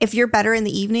 If you're better in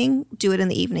the evening, do it in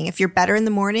the evening. If you're better in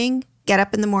the morning, get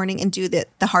up in the morning and do the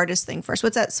hardest thing first.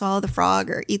 What's that? Swallow the frog,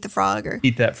 or eat the frog, or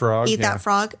eat that frog. Eat that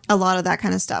frog. A lot of that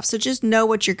kind of stuff. So just know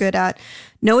what you're good at,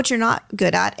 know what you're not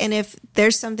good at. And if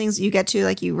there's some things you get to,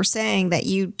 like you were saying, that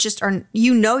you just are,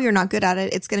 you're not good at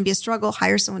it, it's going to be a struggle.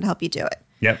 Hire someone to help you do it.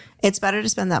 Yep. It's better to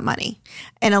spend that money.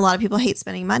 And a lot of people hate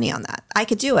spending money on that. I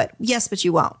could do it. Yes, but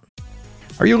you won't.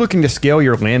 Are you looking to scale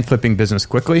your land flipping business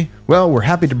quickly? Well, we're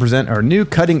happy to present our new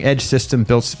cutting-edge system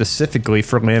built specifically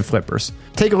for land flippers.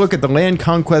 Take a look at the Land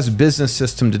Conquest Business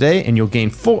System today, and you'll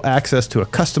gain full access to a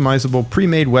customizable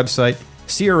pre-made website,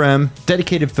 CRM,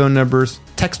 dedicated phone numbers,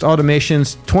 text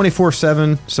automations,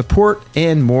 24/7 support,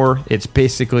 and more. It's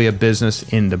basically a business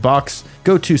in the box.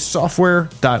 Go to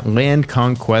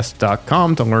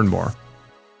software.landconquest.com to learn more.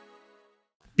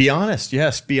 Be honest.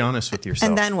 Yes, be honest with yourself.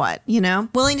 And then what?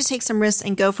 Willing to take some risks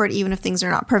and go for it even if things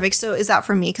are not perfect. So is that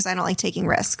for me? Because I don't like taking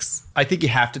risks. I think you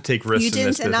have to take risks. You in didn't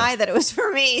this deny business. that it was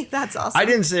for me. That's awesome. I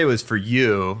didn't say it was for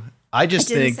you. I just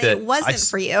think that it wasn't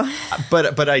for you.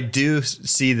 But I do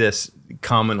see this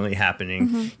commonly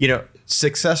happening.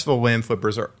 Successful land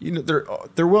flippers are,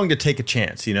 they're willing to take a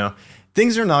chance.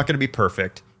 Things are not going to be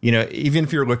perfect. Even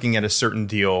if you're looking at a certain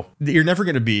deal, you're never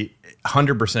going to be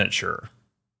 100% sure.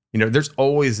 There's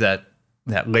always that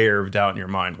layer of doubt in your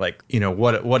mind, like,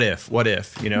 what if,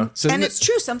 So and it's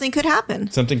true. Something could happen.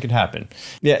 Something could happen.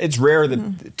 Yeah, it's rare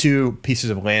that two pieces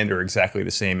of land are exactly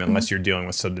the same unless you're dealing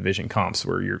with subdivision comps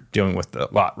where you're dealing with the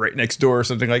lot right next door or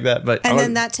something like that. But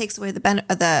then that takes away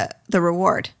the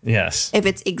reward. Yes. If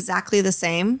it's exactly the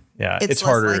same, it's less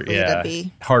harder. likely to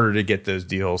be. Harder to get those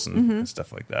deals and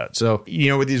stuff like that. So,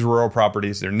 with these rural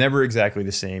properties, they're never exactly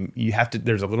the same.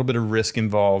 There's a little bit of risk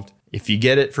involved. If you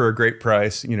get it for a great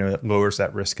price, it lowers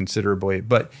that risk considerably,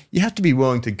 but you have to be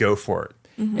willing to go for it.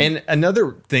 And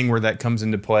another thing where that comes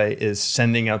into play is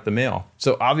sending out the mail.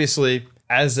 So obviously,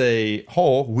 as a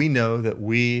whole, we know that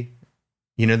the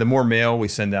more mail we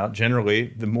send out,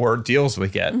 generally, the more deals we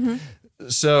get.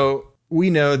 So we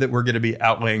know that we're going to be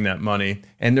outlaying that money.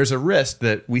 And there's a risk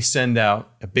that we send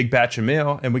out a big batch of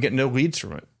mail and we get no leads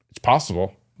from it. It's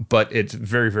possible, but it's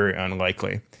very, very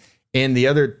unlikely. And the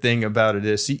other thing about it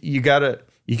is you gotta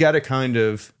kind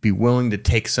of be willing to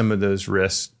take some of those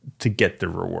risks to get the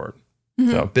reward.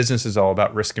 So business is all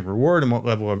about risk and reward and what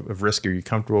level of risk are you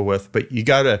comfortable with. But you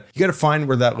gotta find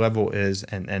where that level is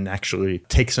and actually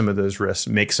take some of those risks,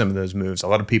 make some of those moves. A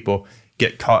lot of people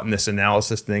get caught in this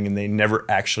analysis thing and they never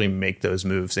actually make those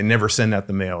moves. They never send out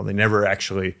the mail. They never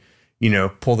actually,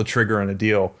 pull the trigger on a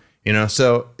deal.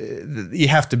 So you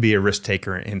have to be a risk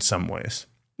taker in some ways.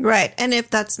 Right. And if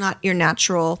that's not your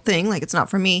natural thing, like it's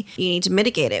not for me, you need to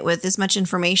mitigate it with as much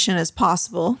information as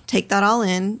possible. Take that all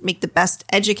in, make the best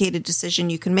educated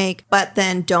decision you can make, but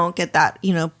then don't get that,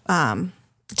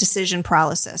 decision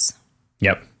paralysis.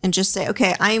 Yep. And just say,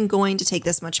 okay, I am going to take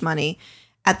this much money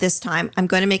at this time. I'm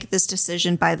going to make this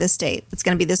decision by this date. It's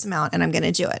going to be this amount and I'm going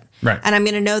to do it. Right. And I'm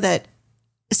going to know that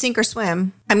sink or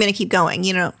swim, I'm going to keep going.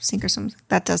 Sink or swim,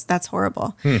 that's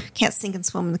horrible. Can't sink and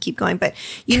swim and keep going. But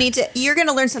you're going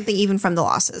to learn something even from the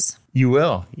losses. You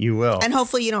will. And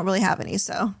hopefully you don't really have any.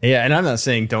 So yeah, and I'm not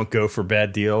saying don't go for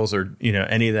bad deals or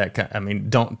any of that. I mean,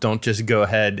 don't just go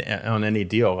ahead on any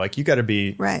deal. Like you got to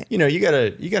be right. You got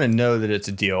to know that it's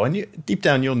a deal, and deep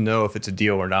down you'll know if it's a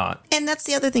deal or not. And that's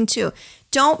the other thing too.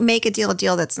 Don't make a deal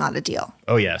that's not a deal.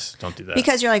 Oh yes, don't do that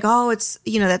because you're like, oh, it's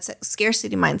that's a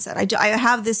scarcity mindset. I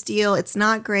have this deal, it's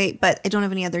not great, but I don't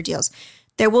have any other deals.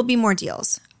 There will be more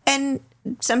deals, and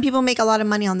some people make a lot of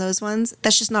money on those ones.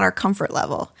 That's just not our comfort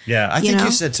level. Yeah, I think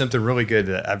you said something really good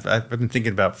that I've been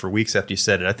thinking about for weeks after you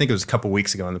said it. I think it was a couple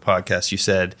weeks ago on the podcast. You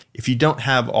said, if you don't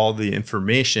have all the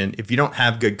information, if you don't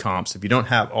have good comps, if you don't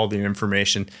have all the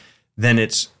information, then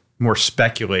it's more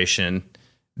speculation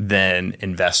than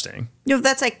investing.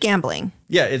 That's like gambling.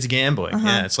 Yeah, it's gambling.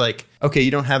 Yeah, it's like, okay, you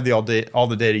don't have all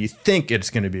the data. You think it's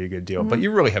going to be a good deal, but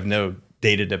you really have no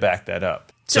data to back that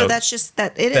up. So that's just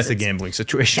that it is. That's a gambling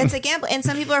situation. It's a gamble, and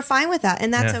some people are fine with that,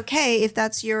 and that's okay if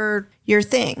that's your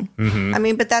thing. I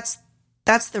mean, but that's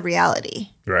the reality.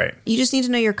 Right. You just need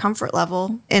to know your comfort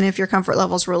level, and if your comfort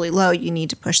level is really low, you need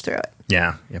to push through it.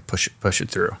 Yeah, push it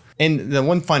through. And the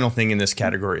one final thing in this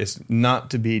category is not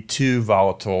to be too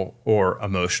volatile or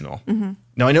emotional.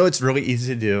 Now, I know it's really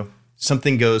easy to do.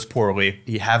 Something goes poorly,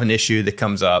 you have an issue that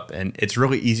comes up, and it's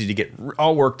really easy to get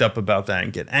all worked up about that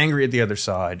and get angry at the other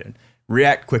side and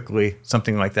react quickly,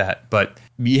 something like that. But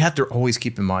you have to always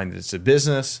keep in mind that it's a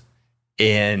business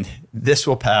and this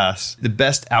will pass. The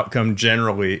best outcome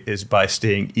generally is by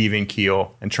staying even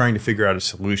keel and trying to figure out a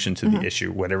solution to the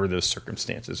issue, whatever those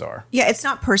circumstances are. Yeah, it's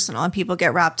not personal, and people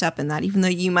get wrapped up in that, even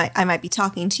though I might be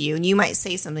talking to you and you might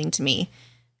say something to me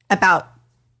about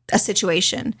a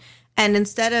situation. And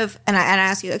instead of, and I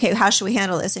ask you, okay, how should we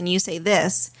handle this? And you say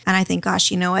this, and I think,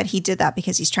 gosh, you know what? He did that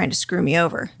because he's trying to screw me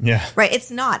over. Yeah. Right? It's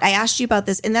not. I asked you about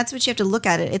this, and that's what you have to look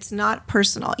at it. It's not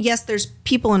personal. Yes, there's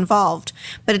people involved,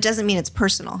 but it doesn't mean it's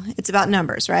personal. It's about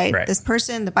numbers, right? This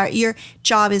person, the buyer, your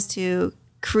job is to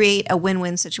create a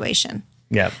win-win situation.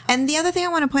 Yeah. And the other thing I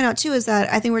want to point out too is that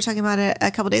I think we were talking about it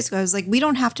a couple of days ago. I was like, we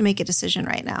don't have to make a decision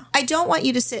right now. I don't want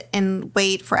you to sit and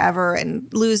wait forever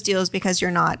and lose deals because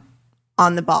you're not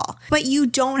on the ball. But you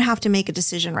don't have to make a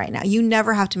decision right now. You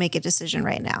never have to make a decision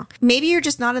right now. Maybe you're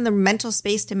just not in the mental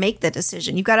space to make the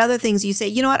decision. You've got other things you say,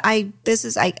 you know what, I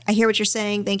hear what you're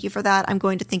saying. Thank you for that. I'm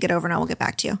going to think it over and I will get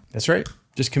back to you. That's right.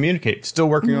 Just communicate. Still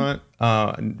working on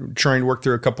it. Trying to work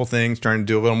through a couple things, trying to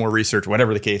do a little more research,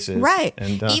 whatever the case is. Right.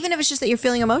 And, even if it's just that you're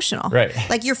feeling emotional. Right.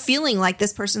 Like you're feeling like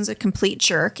this person's a complete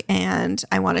jerk and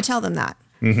I want to tell them that.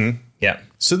 Yeah.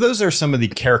 So those are some of the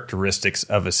characteristics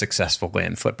of a successful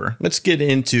land flipper. Let's get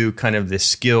into kind of the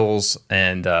skills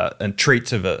and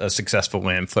traits of a successful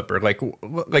land flipper. Like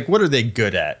what are they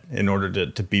good at in order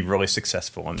to be really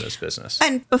successful in this business?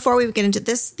 And before we get into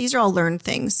this, these are all learned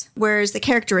things. Whereas the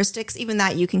characteristics, even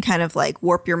that you can kind of like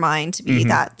warp your mind to be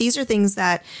that. These are things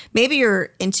that maybe you're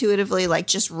intuitively like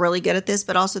just really good at this,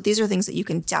 but also these are things that you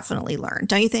can definitely learn.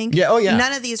 Don't you think? Yeah. Oh, yeah.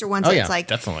 None of these are ones that's like,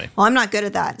 definitely. Well, I'm not good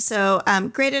at that. So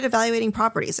great at evaluating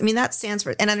properties. I mean, that stands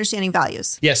for and understanding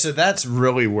values. Yeah, so that's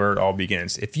really where it all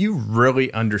begins. If you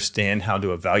really understand how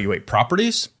to evaluate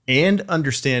properties and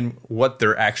understand what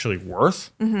they're actually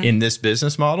worth in this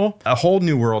business model, a whole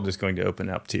new world is going to open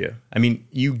up to you. I mean,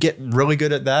 you get really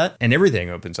good at that and everything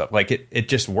opens up. Like it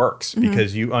just works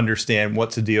because you understand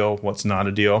what's a deal, what's not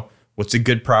a deal, what's a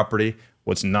good property,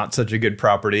 what's not such a good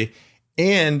property,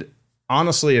 and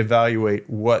honestly evaluate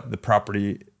what the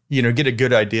property, get a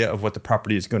good idea of what the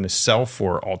property is going to sell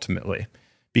for ultimately.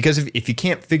 Because if you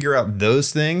can't figure out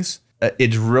those things,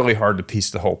 it's really hard to piece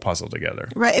the whole puzzle together.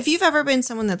 Right. If you've ever been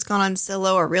someone that's gone on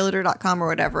Zillow or Realtor.com or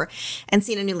whatever and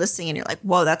seen a new listing and you're like,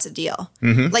 whoa, that's a deal.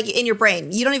 Like in your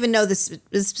brain, you don't even know the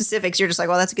specifics. You're just like,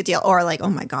 well, that's a good deal. Or like, oh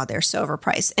my God, they're so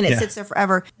overpriced. And it sits there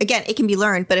forever. Again, it can be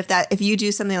learned. But if you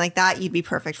do something like that, you'd be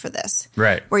perfect for this.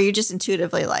 Right. Where you're just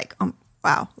intuitively like, oh,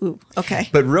 wow. Ooh, okay.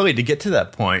 But really to get to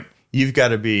that point, you've got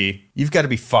to be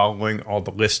following all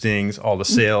the listings, all the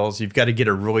sales. You've got to get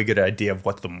a really good idea of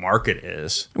what the market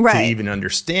is to even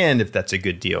understand if that's a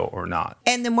good deal or not.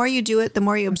 And the more you do it, the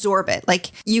more you absorb it.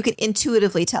 Like you can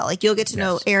intuitively tell. Like you'll get to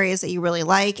know areas that you really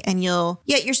like, and you're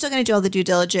still going to do all the due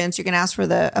diligence. You're going to ask for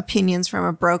the opinions from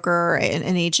a broker or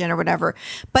an agent or whatever.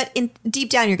 But deep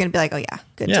down, you're going to be like, oh yeah,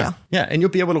 good deal. Yeah, and you'll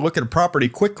be able to look at a property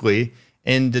quickly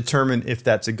and determine if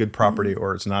that's a good property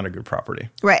or it's not a good property.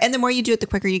 Right. And the more you do it, the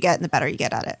quicker you get and the better you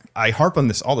get at it. I harp on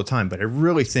this all the time, but I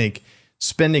really think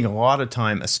spending a lot of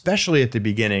time, especially at the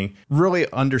beginning, really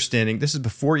understanding this is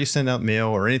before you send out mail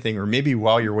or anything, or maybe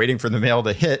while you're waiting for the mail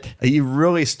to hit, you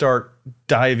really start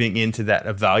diving into that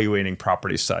evaluating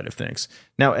property side of things.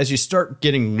 Now, as you start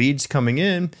getting leads coming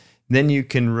in, then you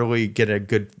can really get a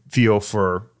good feel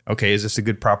for, okay, is this a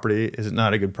good property? Is it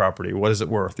not a good property? What is it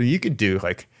worth? You could do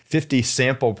like 50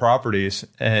 sample properties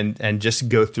and just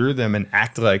go through them and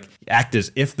act as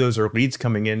if those are leads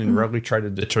coming in and really try to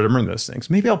determine those things.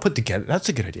 Maybe I'll put together, that's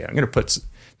a good idea. I'm going to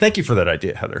thank you for that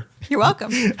idea, Heather. You're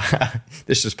welcome.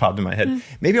 This just popped in my head.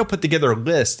 Maybe I'll put together a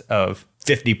list of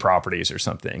 50 properties or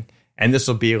something. And this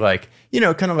will be like,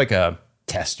 kind of like a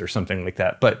test or something like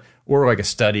that. Or like a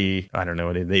study, I don't know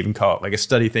what they even call it, like a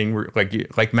study thing, where,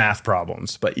 like math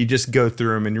problems. But you just go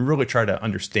through them and you really try to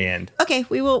understand. Okay,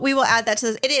 we will add that to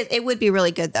this. It would be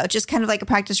really good though, just kind of like a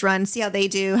practice run, see how they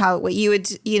do, what you would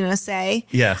say.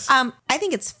 Yes. I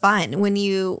think it's fun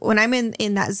when I'm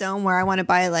in that zone where I want to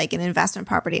buy like an investment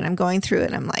property and I'm going through it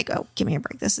and I'm like, oh, give me a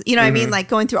break. This is, what I mean, like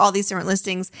going through all these different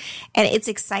listings, and it's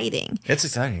exciting. It's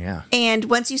exciting, yeah. And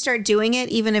once you start doing it,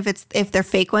 even if they're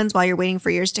fake ones while you're waiting for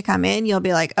yours to come in, you'll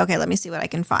be like, okay, let me see what I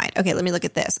can find. Okay, let me look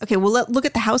at this. Okay, well, look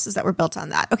at the houses that were built on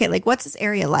that. Okay, like what's this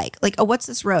area like? Like, oh, what's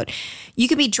this road? You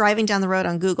could be driving down the road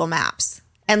on Google Maps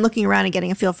and looking around and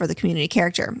getting a feel for the community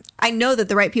character. I know that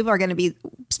the right people are going to be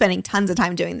spending tons of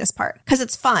time doing this part because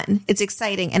it's fun, it's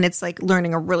exciting, and it's like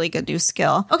learning a really good new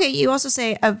skill. Okay, you also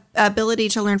say ability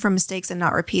to learn from mistakes and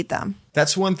not repeat them.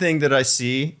 That's one thing that I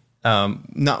see.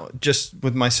 Not just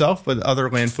with myself, but other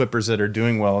land flippers that are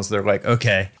doing well, is they're like,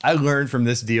 okay, I learned from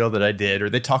this deal that I did, or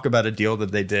they talk about a deal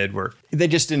that they did where they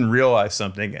just didn't realize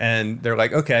something, and they're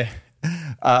like, okay,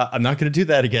 I'm not going to do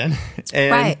that again.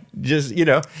 And just,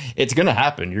 it's going to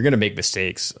happen. You're going to make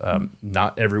mistakes.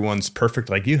 Not everyone's perfect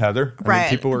like you, Heather. I mean,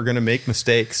 people are going to make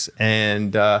mistakes,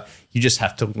 and you just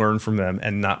have to learn from them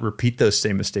and not repeat those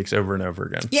same mistakes over and over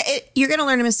again. Yeah, you're going to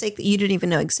learn a mistake that you didn't even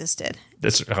know existed.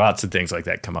 There's lots of things like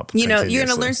that come up. You're going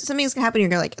to learn something's going to happen. You're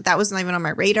going to like, that was not even on my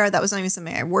radar. That was not even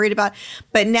something I worried about.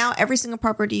 But now every single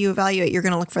property you evaluate, you're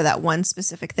going to look for that one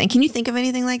specific thing. Can you think of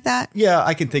anything like that? Yeah,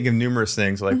 I can think of numerous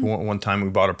things. Like one time we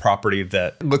bought a property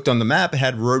that looked on the map, it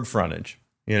had road frontage,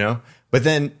 but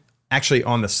then actually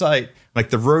on the site,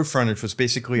 like the road frontage was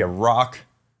basically a rock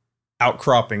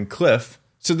outcropping cliff.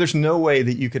 So there's no way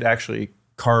that you could actually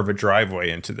carve a driveway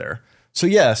into there. So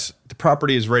yes, the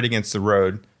property is right against the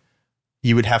road.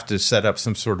 you would have to set up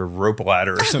some sort of rope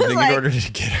ladder or something in order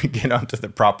to get onto the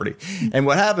property. And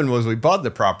what happened was we bought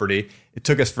the property. It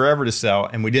took us forever to sell,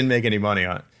 and we didn't make any money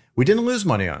on it. We didn't lose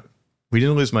money on it.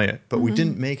 But we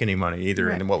didn't make any money either.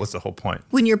 Right. And what was the whole point?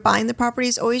 When you're buying the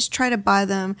properties, always try to buy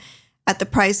them at the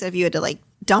price that if you had to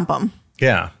dump them.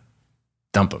 Yeah.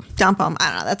 Dump them. I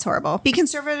don't know. That's horrible. Be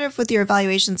conservative with your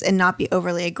evaluations and not be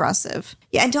overly aggressive.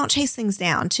 Yeah. And don't chase things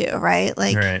down too, right?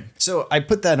 Right. So I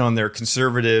put that on there,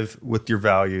 conservative with your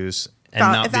values. And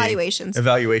not evaluations.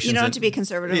 Evaluations. You don't have to be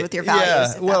conservative with your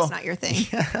values if that's not your thing.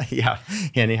 Yeah.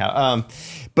 Anyhow.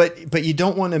 But you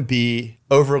don't want to be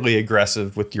overly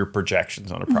aggressive with your projections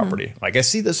on a property. Mm-hmm. Like I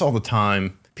see this all the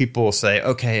time. People will say,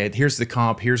 okay, here's the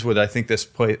comp. Here's what I think this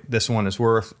one is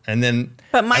worth. And then,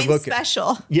 but mine's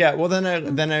special. Well, then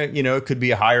I, it could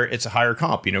be it's a higher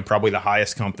comp, probably the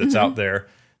highest comp that's out there.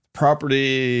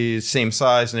 Property, same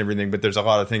size and everything, but there's a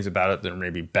lot of things about it that are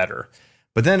maybe better.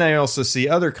 But then I also see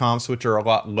other comps, which are a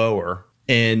lot lower.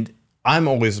 And I'm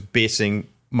always basing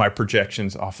my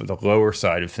projections off of the lower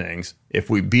side of things. If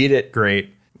we beat it,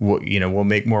 great. We'll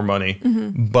make more money,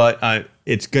 but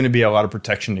it's going to be a lot of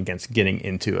protection against getting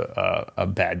into a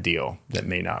bad deal that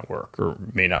may not work or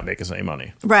may not make us any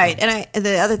money. Right. And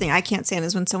the other thing I can't stand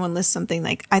is when someone lists something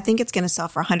like, I think it's going to sell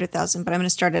for $100,000, but I'm going to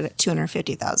start it at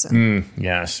 $250,000.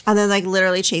 Yes. And then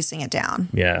literally chasing it down.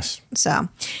 Yes. So,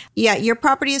 yeah, your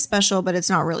property is special, but it's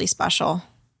not really special.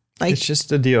 It's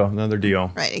just a deal, another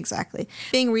deal. Right. Exactly.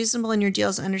 Being reasonable in your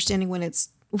deals and understanding when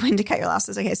to cut your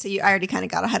losses. Okay, so I already kind of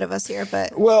got ahead of us here,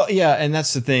 but... Well, yeah, and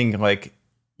that's the thing.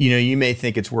 You may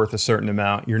think it's worth a certain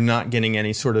amount. You're not getting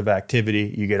any sort of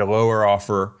activity. You get a lower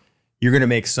offer. You're going to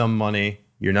make some money.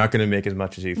 You're not going to make as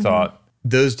much as you thought.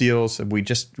 Those deals, we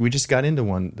just got into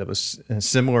one that was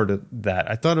similar to that.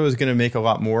 I thought it was going to make a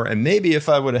lot more, and maybe if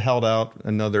I would have held out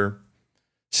another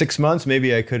 6 months,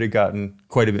 maybe I could have gotten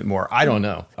quite a bit more. I don't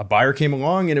know. A buyer came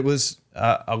along, and it was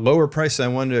a lower price than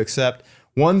I wanted to accept.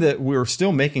 One that we were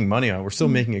still making money on. We're still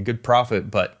making a good profit,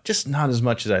 but just not as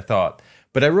much as I thought.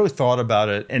 But I really thought about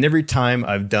it. And every time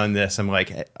I've done this, I'm like,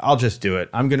 hey, I'll just do it.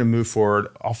 I'm going to move forward.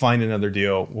 I'll find another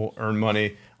deal. We'll earn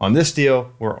money on this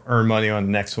deal. We'll earn money on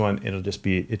the next one. It'll just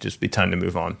be time to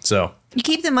move on. So you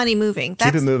keep the money moving.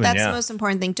 That's the most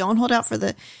important thing. Don't hold out for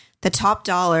the top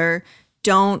dollar.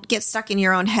 Don't get stuck in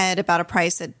your own head about a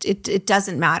price that it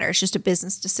doesn't matter. It's just a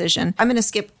business decision. I'm going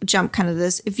to jump kind of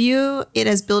this. View it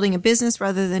as building a business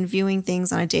rather than viewing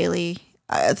things on a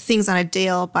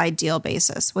deal by deal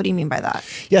basis. What do you mean by that?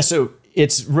 Yeah. So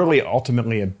it's really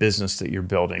ultimately a business that you're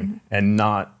building and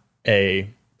not a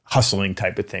hustling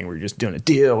type of thing where you're just doing a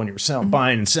deal and you're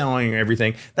buying and selling and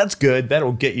everything. That's good.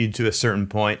 That'll get you to a certain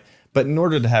point. But in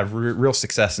order to have real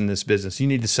success in this business, you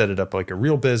need to set it up like a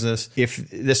real business. If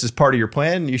this is part of your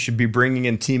plan, you should be bringing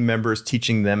in team members,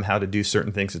 teaching them how to do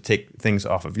certain things to take things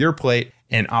off of your plate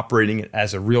and operating it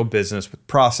as a real business with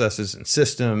processes and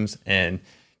systems and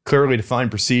clearly defined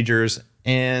procedures.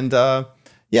 And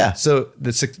so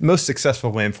the most successful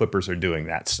land flippers are doing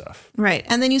that stuff. Right.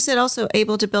 And then you said also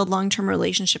able to build long-term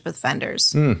relationship with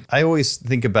vendors. I always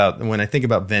think about, when I think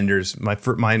about vendors, my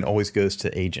mind always goes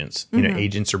to agents,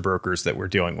 agents or brokers that we're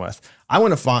dealing with. I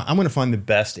want to find the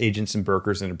best agents and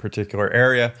brokers in a particular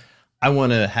area. I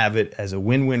want to have it as a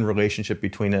win-win relationship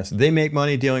between us. They make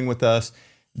money dealing with us.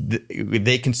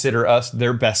 They consider us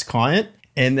their best client.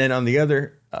 And then on the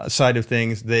other side of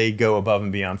things, they go above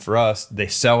and beyond for us. They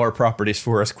sell our properties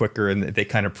for us quicker, and they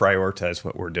kind of prioritize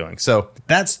what we're doing. So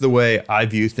that's the way I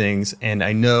view things. And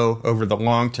I know over the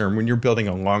long term, when you're building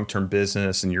a long-term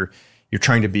business and you're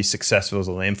trying to be successful as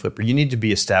a land flipper, you need to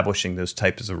be establishing those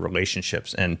types of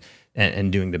relationships and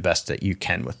doing the best that you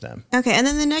can with them. Okay. And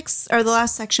then the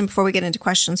last section before we get into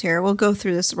questions here, we'll go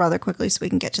through this rather quickly so we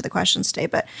can get to the questions today.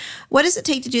 But what does it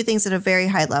take to do things at a very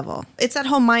high level? It's that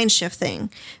whole mind shift thing.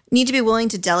 You need to be willing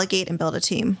to delegate and build a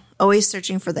team. Always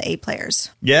searching for the A players.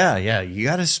 Yeah. You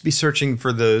got to be searching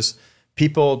for those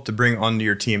people to bring onto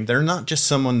your team. They're not just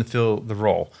someone to fill the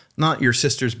role, not your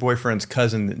sister's boyfriend's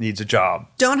cousin that needs a job.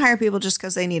 Don't hire people just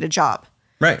because they need a job.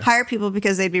 Right. Hire people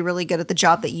because they'd be really good at the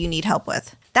job that you need help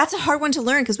with. That's a hard one to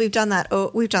learn because we've done that.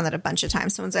 We've done that a bunch of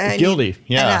times. Someone's like, guilty.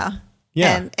 Yeah. I know.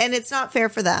 Yeah. And it's not fair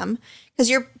for them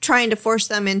because you're trying to force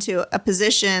them into a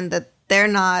position that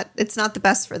it's not the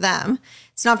best for them.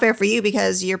 It's not fair for you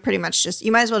because you're pretty much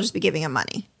you might as well just be giving them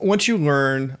money. Once you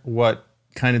learn what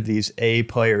kind of these A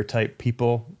player type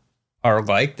people are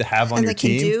like to have on your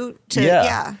team.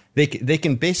 They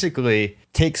can basically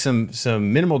take some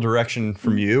minimal direction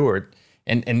from you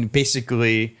and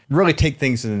basically really take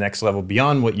things to the next level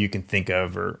beyond what you can think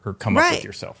of or come up with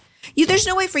yourself. There's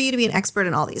no way for you to be an expert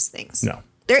in all these things. No.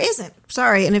 There isn't.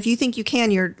 Sorry. And if you think you can,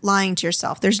 you're lying to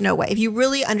yourself. There's no way. If you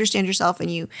really understand yourself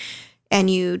and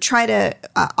you try to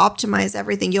optimize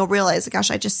everything, you'll realize,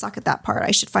 gosh, I just suck at that part.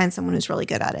 I should find someone who's really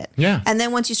good at it. Yeah. And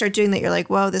then once you start doing that, you're like,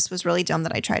 whoa, this was really dumb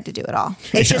that I tried to do it all.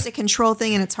 It's just a control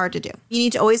thing and it's hard to do. You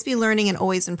need to always be learning and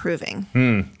always improving.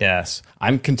 Yes.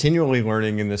 I'm continually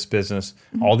learning in this business.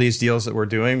 All these deals that we're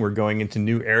doing, we're going into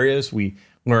new areas. We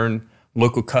learn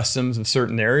local customs of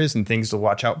certain areas and things to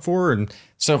watch out for. And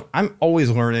so I'm always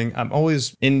learning. I'm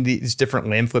always in these different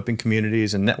land flipping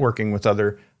communities and networking with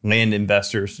other land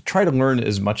investors to try to learn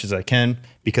as much as I can,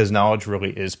 because knowledge really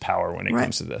is power when it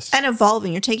comes to this. And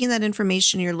evolving. You're taking that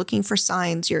information, you're looking for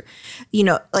signs. You're,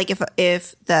 like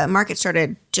if the market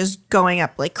started just going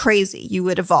up like crazy, you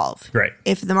would evolve. Right.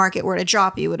 If the market were to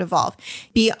drop, you would evolve.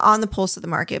 Be on the pulse of the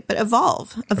market, but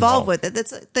evolve with it.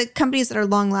 That's the companies that are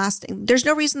long lasting. There's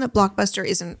no reason that Blockbuster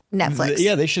isn't Netflix.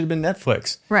 Yeah, they should have been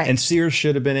Netflix. Right. And Sears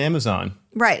should have been Amazon.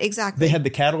 Right, exactly. They had the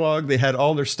catalog. They had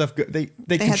all their stuff. They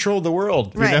controlled the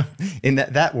world, right. In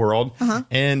that world.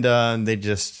 And they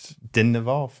just didn't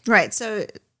evolve. Right. So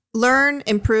learn,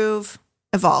 improve,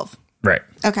 evolve. Right.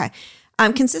 Okay.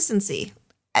 Consistency.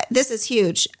 This is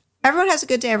huge. Everyone has a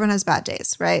good day. Everyone has bad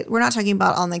days, right? We're not talking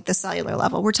about on like the cellular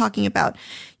level. We're talking about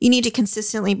you need to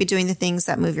consistently be doing the things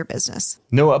that move your business.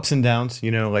 No ups and downs,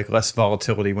 like less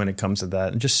volatility when it comes to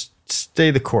that. And just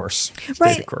stay the course.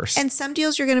 Stay the course. And some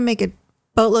deals you're going to make a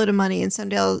boatload of money, and some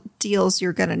deals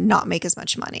you're going to not make as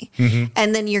much money.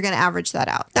 And then you're going to average that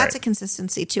out. That's a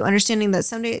consistency too. Understanding that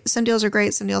some deals are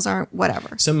great, some deals aren't,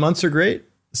 whatever. Some months are great.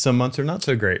 Some months are not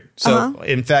so great. So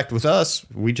in fact, with us,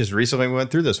 we just recently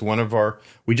went through this.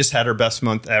 We just had our best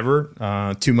month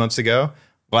ever 2 months ago.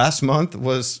 Last month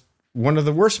was one of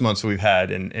the worst months we've had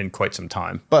in quite some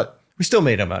time, but we still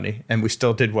made our money and we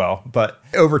still did well. But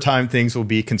over time, things will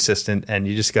be consistent, and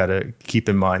you just got to keep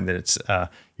in mind that it's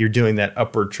you're doing that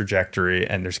upward trajectory,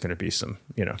 and there's going to be some,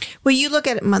 Well, you look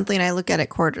at it monthly and I look at it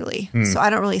quarterly. So I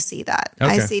don't really see that.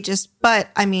 Okay. I see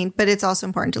but it's also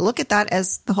important to look at that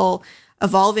as the whole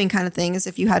evolving kind of thing. Is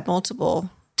if you had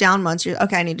multiple down months, you're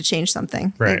okay, I need to change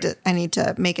something. Right. I need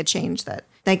to make a change that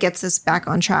gets us back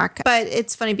on track. But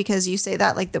it's funny because you say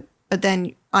that but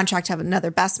then on track to have another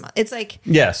best month. It's like,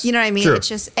 yes, you know what I mean? True. It's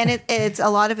just, and it's a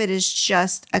lot of it is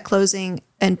just a closing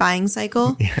and buying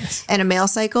cycle and a mail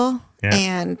cycle. Yeah.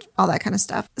 And all that kind of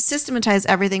stuff. Systematize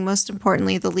everything, most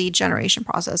importantly, the lead generation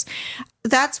process.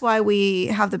 That's why we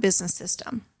have the business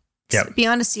system. Yep.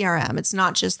 Beyond a CRM, it's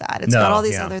not just that. It's got all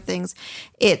these other things.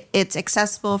 It's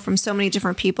accessible from so many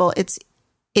different people. It's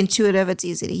intuitive. It's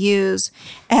easy to use.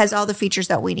 It has all the features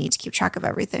that we need to keep track of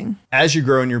everything. As you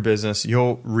grow in your business,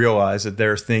 you'll realize that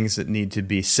there are things that need to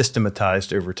be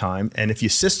systematized over time. And if you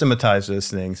systematize those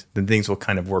things, then things will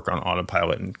kind of work on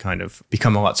autopilot and kind of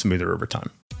become a lot smoother over time.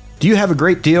 Do you have a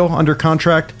great deal under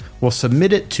contract? Well,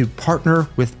 submit it to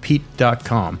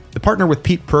partnerwithpete.com. The Partner with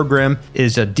Pete program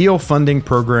is a deal funding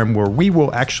program where we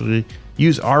will actually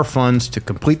use our funds to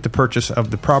complete the purchase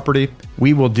of the property.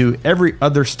 We will do every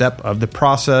other step of the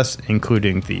process,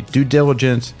 including the due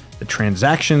diligence, the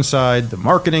transaction side, the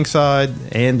marketing side,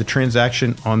 and the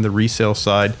transaction on the resale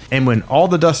side. And when all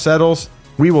the dust settles,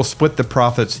 we will split the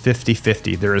profits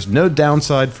 50-50. There is no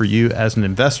downside for you as an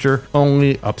investor,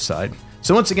 only upside.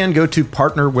 So once again, go to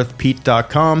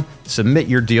partnerwithpete.com, submit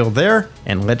your deal there,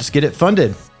 and let's get it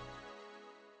funded.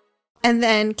 And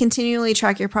then continually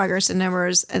track your progress and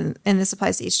numbers, and this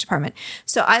applies to each department.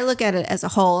 So I look at it as a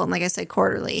whole, and like I said,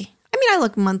 quarterly. I mean, I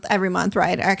look every month,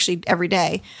 right? Actually, every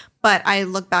day. But I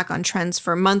look back on trends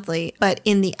for monthly. But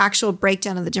in the actual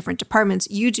breakdown of the different departments,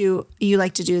 you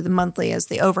like to do the monthly as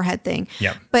the overhead thing.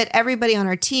 Yep. But everybody on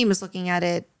our team is looking at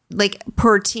it like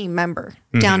per team member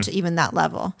down to even that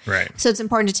level. Right. So it's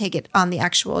important to take it on the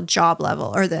actual job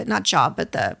level, or not job,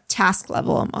 but the task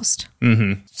level almost.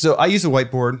 So I use a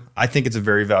whiteboard. I think it's a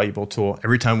very valuable tool.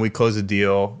 Every time we close a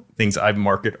deal, things I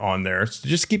mark it on there. So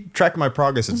just keep track of my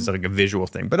progress. It's like a visual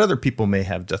thing, but other people may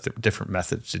have different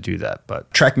methods to do that.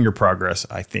 But tracking your progress,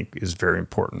 I think, is very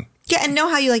important. Yeah, and know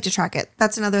how you like to track it.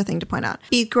 That's another thing to point out.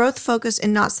 Be growth focused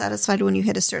and not satisfied when you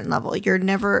hit a certain level.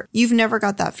 You've never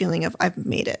got that feeling of I've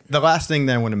made it. The last thing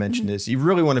that I want to mention is you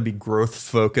really want to be growth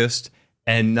focused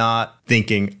and not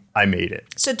thinking I made it.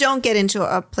 So don't get into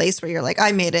a place where you're like,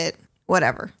 I made it,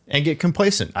 whatever. And get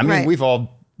complacent. I mean, we've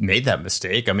all made that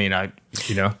mistake. I mean,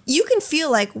 you can feel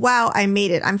like, wow, I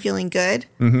made it. I'm feeling good.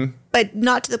 But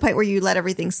not to the point where you let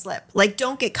everything slip. Like,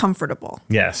 don't get comfortable.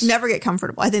 Yes. Never get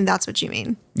comfortable. I think that's what you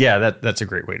mean. Yeah, that's a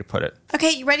great way to put it.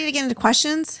 Okay, you ready to get into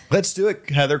questions? Let's do it,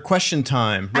 Heather. Question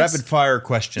time. Rapid fire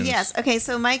questions. Yes. Okay,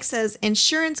 so Mike says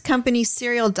insurance company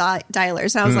serial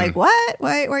dialers. And I was like, what?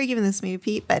 Why are you giving this to me,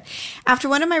 Pete? But after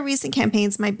one of my recent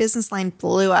campaigns, my business line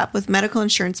blew up with medical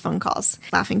insurance phone calls.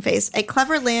 Laughing face. A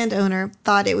clever landowner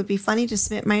thought it would be funny to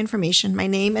submit my information, my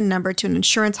name and number to an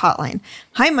insurance hotline.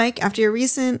 Hi, Mike. After your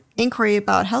recent inquiry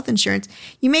about health insurance,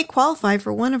 you may qualify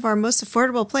for one of our most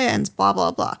affordable plans, blah,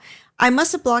 blah, blah. I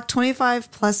must have blocked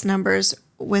 25 plus numbers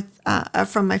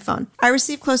from my phone. I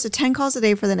receive close to 10 calls a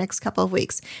day for the next couple of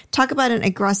weeks. Talk about an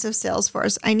aggressive sales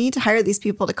force. I need to hire these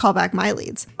people to call back my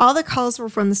leads. All the calls were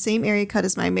from the same area code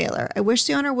as my mailer. I wish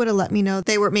the owner would have let me know.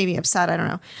 They were maybe upset. I don't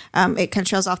know. It kind of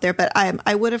trails off there, but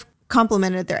I would have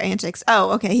complimented their antics.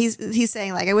 Oh, okay. He's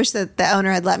saying like, I wish that the owner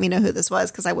had let me know who this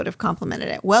was because I would have complimented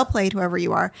it. Well played, whoever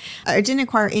you are. I didn't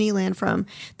acquire any land from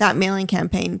that mailing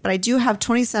campaign, but I do have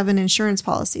 27 insurance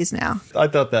policies now. I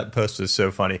thought that post was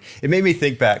so funny. It made me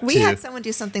think back We had someone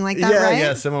do something like that, right?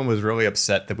 Yeah, someone was really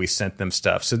upset that we sent them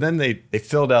stuff. So then they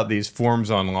filled out these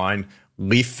forms online.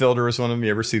 Leaf filter is one of them.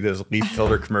 You ever see those leaf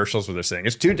filter commercials where they're saying,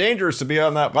 it's too dangerous to be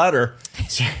on that ladder?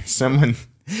 Someone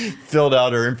filled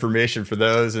out our information for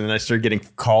those, and then I started getting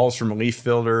calls from a leaf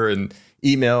filter and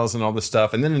emails and all this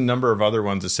stuff, and then a number of other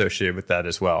ones associated with that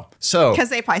as well. So because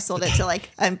they probably sold it to like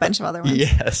a bunch of other ones.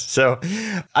 Yes. So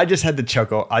I just had to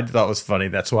chuckle. I thought it was funny.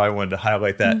 That's why I wanted to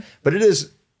highlight that. But it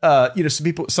is,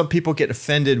 some people get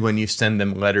offended when you send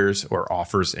them letters or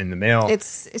offers in the mail.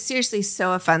 It's seriously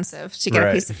so offensive to get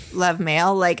a piece of love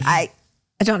mail. Like I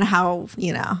don't know how,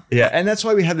 Yeah, and that's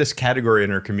why we have this category in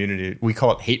our community. We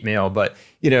call it hate mail, but,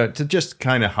 to just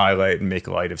kind of highlight and make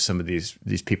light of some of these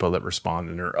people that respond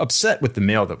and are upset with the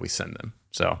mail that we send them.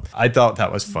 So I thought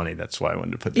that was funny. That's why I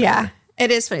wanted to put that in there.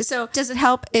 It is funny. So does it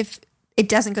help if it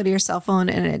doesn't go to your cell phone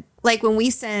and it, like when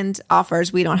we send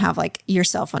offers, we don't have like your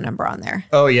cell phone number on there?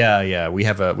 Oh, yeah. We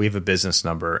have a business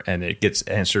number and it gets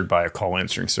answered by a call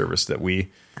answering service that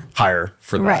we hire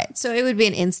for that. Right. So it would be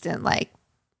an instant, like,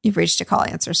 you've reached a call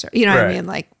answer, sir. You know what I mean?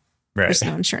 Like, there's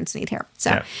no insurance need here.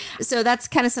 So that's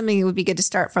kind of something that would be good to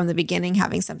start from the beginning,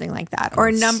 having something like that. Or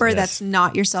a number that's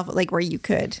not your cell phone, like where you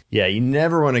could. Yeah, you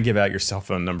never want to give out your cell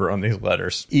phone number on these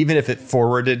letters, even if it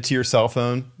forwarded to your cell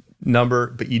phone number,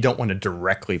 but you don't want to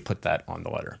directly put that on the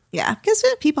letter. Yeah, because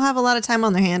people have a lot of time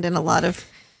on their hand and a lot of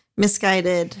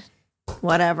misguided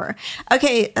whatever.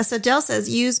 Okay, so Dell says,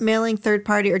 use mailing third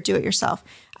party or do it yourself.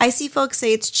 I see folks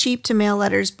say it's cheap to mail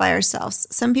letters by ourselves.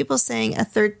 Some people saying a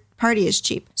third party is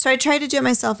cheap. So I tried to do it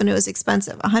myself and it was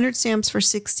expensive. 100 stamps for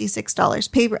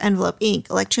 $66, paper, envelope, ink,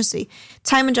 electricity,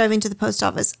 time and driving to the post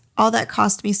office. All that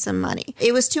cost me some money.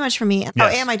 It was too much for me. Yes. Oh,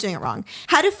 am I doing it wrong?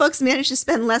 How do folks manage to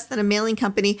spend less than a mailing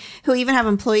company who even have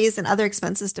employees and other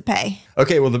expenses to pay?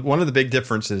 Okay, well, one of the big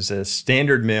differences is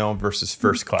standard mail versus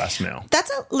first class mail.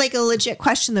 That's a legit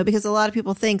question, though, because a lot of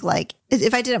people think like,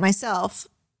 if I did it myself,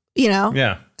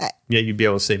 Yeah, you'd be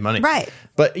able to save money. Right.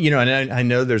 But, and I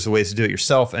know there's ways to do it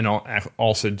yourself and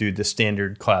also do the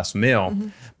standard class mail. Mm-hmm.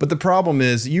 But the problem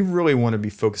is you really want to be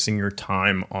focusing your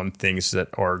time on things that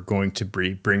are going to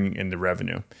bring in the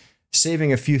revenue.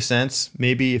 Saving a few cents,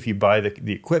 maybe if you buy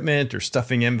the equipment or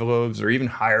stuffing envelopes or even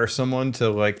hire someone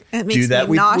to do that.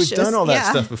 We've done all that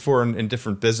stuff before in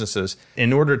different businesses.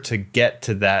 In order to get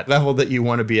to that level that you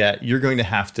want to be at, you're going to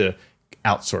have to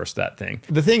outsource that thing.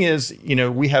 The thing is,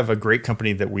 we have a great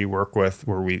company that we work with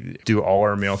where we do all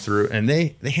our mail through and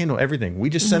they handle everything.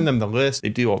 We just send them the list. They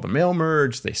do all the mail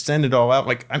merge. They send it all out.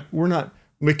 We're not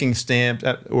licking stamps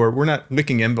or we're not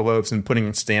licking envelopes and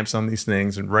putting stamps on these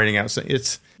things and writing out.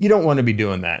 You don't want to be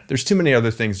doing that. There's too many other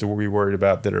things to be worried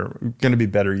about that are going to be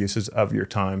better uses of your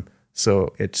time.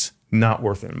 So it's not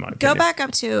worth it in my opinion. Go back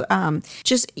up to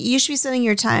you should be spending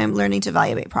your time learning to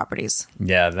evaluate properties.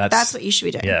 Yeah, that's what you should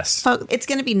be doing. Yes. It's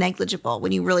going to be negligible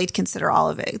when you really consider all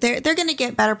of it. They're going to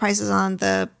get better prices on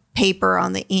the paper,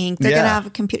 on the ink. They're going to have a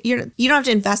computer. You don't have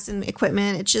to invest in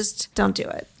equipment. It's just don't do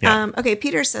it. Yeah. Okay,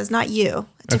 Peter says, not you.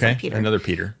 Peter. Another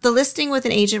Peter. The listing with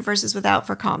an agent versus without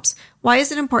for comps. Why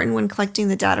is it important when collecting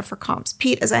the data for comps?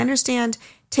 Pete, as I understand,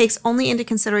 takes only into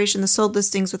consideration the sold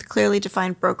listings with clearly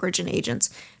defined brokerage and agents.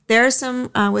 There are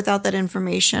some without that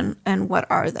information, and what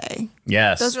are they?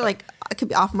 Yes, those are it could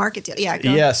be off market deal. Yeah,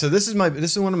 yeah. So this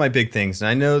is one of my big things, and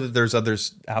I know that there's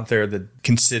others out there that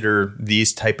consider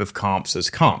these type of comps as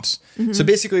comps. Mm-hmm. So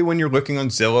basically, when you're looking on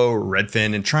Zillow or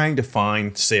Redfin and trying to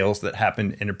find sales that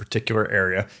happen in a particular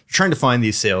area, you're trying to find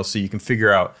these sales so you can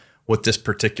figure out what this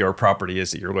particular property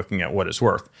is that you're looking at, what it's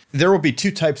worth. There will be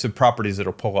two types of properties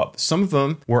that'll pull up. Some of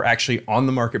them were actually on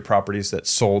the market properties that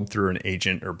sold through an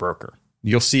agent or broker.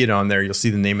 You'll see it on there. You'll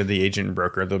see the name of the agent and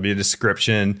broker. There'll be a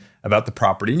description about the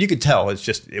property. And you could tell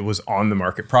it was on the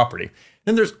market property.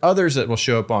 Then there's others that will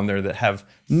show up on there that have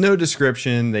no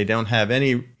description. They don't have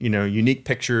any, unique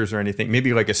pictures or anything.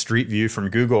 Maybe like a street view from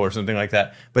Google or something like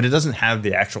that. But it doesn't have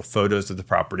the actual photos of the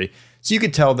property. So you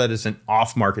could tell that it's an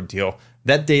off-market deal.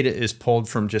 That data is pulled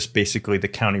from just basically the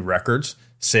county records,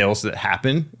 sales that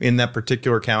happen in that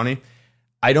particular county.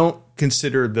 I don't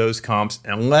consider those comps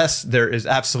unless there is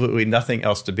absolutely nothing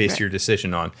else to base your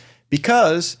decision on,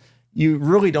 because you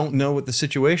really don't know what the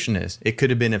situation is. It could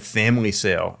have been a family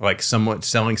sale, like someone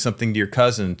selling something to your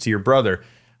cousin, to your brother.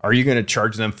 Are you going to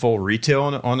charge them full retail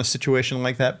on a situation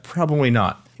like that? Probably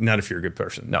not. Not if you're a good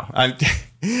person. No.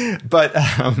 But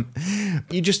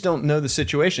you just don't know the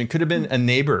situation. It could have been a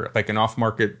neighbor, like an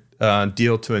off-market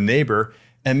deal to a neighbor.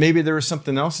 And maybe there was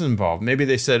something else involved. Maybe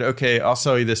they said, okay, I'll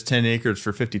sell you this 10 acres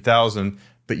for $50,000,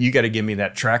 but you got to give me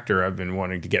that tractor I've been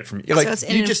wanting to get from you. Like, so it's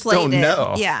you just don't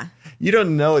know. Yeah. You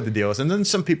don't know what the deal is. And then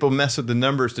some people mess with the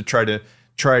numbers to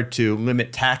try to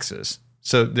limit taxes.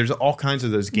 So there's all kinds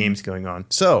of those games going on.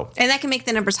 And that can make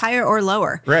the numbers higher or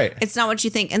lower. Right. It's not what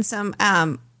you think. And some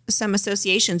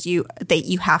associations,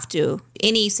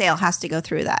 any sale has to go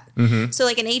through that. Mm-hmm. So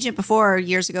like an agent before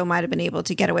years ago might have been able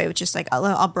to get away with just like,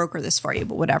 I'll broker this for you,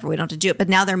 but whatever, we don't have to do it. But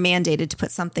now they're mandated to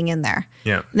put something in there.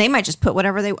 Yeah. They might just put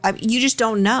whatever you just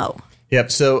don't know.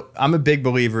 Yep. So I'm a big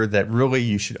believer that really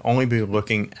you should only be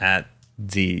looking at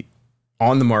the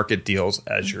on the market deals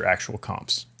as your actual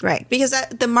comps. Right. Because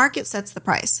the market sets the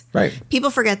price. Right.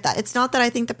 People forget that. It's not that I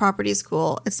think the property is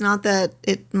cool. It's not that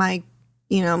me,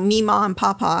 mom, and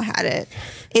papa had it.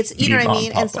 It's, you know what I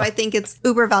mean? And so I think it's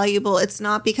uber valuable. It's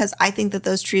not because I think that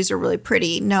those trees are really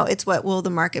pretty. No, it's what will the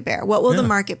market bear? What will the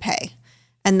market pay?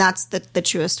 And that's the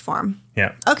truest form.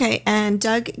 Yeah. Okay. And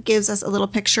Doug gives us a little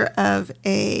picture of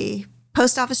a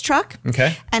post office truck.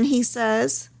 Okay. And he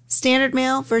says, standard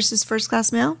mail versus first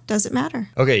class mail, does it matter?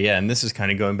 Okay, yeah, and this is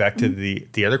kind of going back to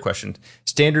the other question.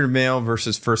 Standard mail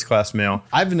versus first class mail.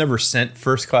 I've never sent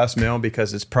first class mail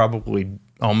because it's probably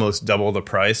almost double the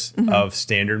price of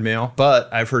standard mail.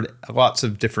 But I've heard lots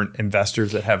of different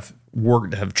investors that have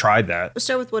tried that. Let's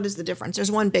start with what is the difference.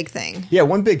 There's one big thing. Yeah,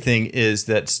 one big thing is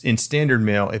that in standard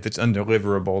mail, if it's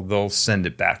undeliverable, they'll send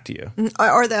it back to you.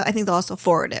 Or I think they'll also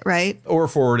forward it, right? Or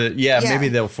forward it. Yeah, maybe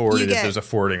they'll forward it if there's a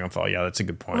forwarding on file. Yeah, that's a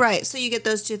good point. Right. So you get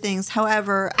those two things.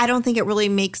 However, I don't think it really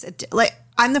makes it like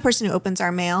I'm the person who opens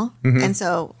our mail. And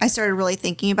so I started really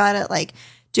thinking about it. Like,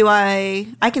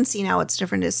 I can see now what's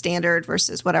different as standard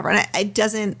versus whatever. And it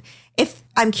doesn't, if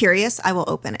I'm curious, I will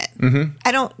open it.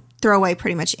 I don't throw away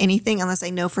pretty much anything unless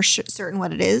I know for certain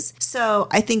what it is. So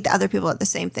I think the other people are the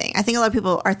same thing. I think a lot of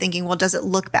people are thinking, well, does it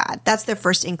look bad? That's their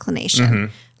first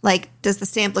inclination. Like, does the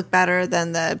stamp look better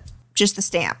than just the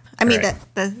stamp? I mean,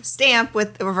 the stamp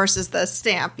versus the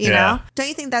stamp, you know? Don't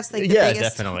you think that's like the biggest? Yeah,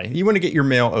 definitely. You want to get your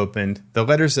mail opened. The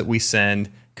letters that we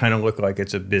send kind of look like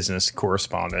it's a business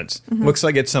correspondence. Looks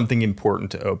like it's something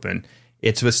important to open.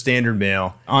 It's with standard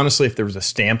mail. Honestly, if there was a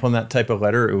stamp on that type of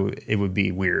letter, it would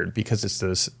be weird because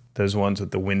it's those ones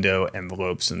with the window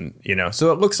envelopes and,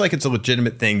 so it looks like it's a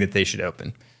legitimate thing that they should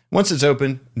open. Once it's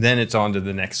open, then it's on to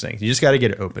the next thing. You just got to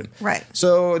get it open. Right.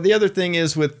 So the other thing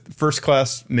is with first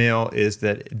class mail is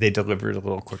that they deliver it a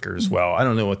little quicker as well. I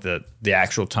don't know what the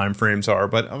actual time frames are,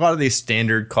 but a lot of these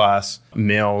standard class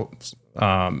mail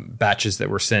batches that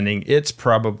we're sending, it's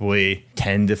probably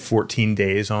 10 to 14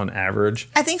 days on average.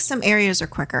 I think some areas are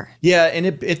quicker. Yeah, and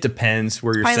it depends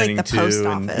where you're probably sending like the to. post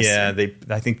office. Yeah,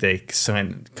 I think they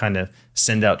kind of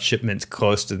send out shipments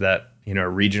close to that, a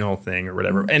regional thing or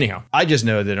whatever. Anyhow, I just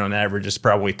know that on average it's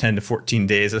probably 10 to 14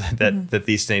 days that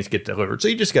these things get delivered. So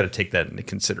you just got to take that into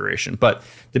consideration. But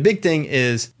the big thing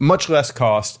is much less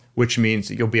cost, which means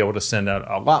that you'll be able to send out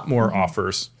a lot more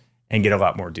offers and get a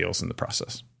lot more deals in the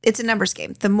process. It's a numbers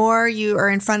game. The more you are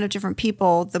in front of different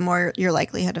people, the more your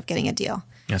likelihood of getting a deal.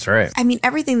 That's right. I mean,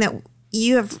 everything that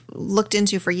you have looked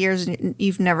into for years and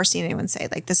you've never seen anyone say,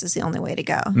 like, this is the only way to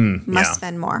go. Must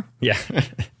spend more. Yeah.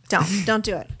 Don't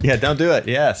do it. Yeah, don't do it.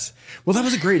 Yes. Well, that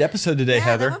was a great episode today,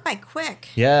 Heather. That went by quick.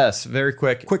 Yes, very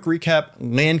quick. Quick recap,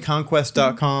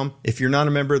 landconquest.com. If you're not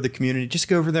a member of the community, just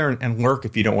go over there and lurk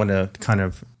if you don't want to kind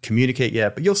of communicate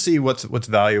yet. But you'll see what's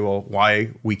valuable,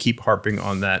 why we keep harping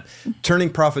on that.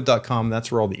 Turningprofit.com,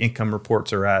 that's where all the income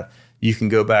reports are at. You can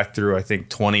go back through, I think,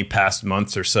 20 past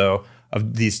months or so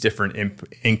of these different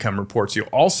income reports. You'll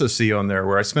also see on there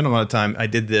where I spent a lot of time. I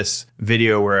did this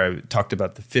video where I talked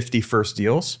about the 50 first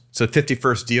deals. So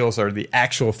 51st deals are the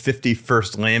actual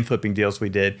 51st land flipping deals we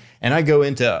did. And I go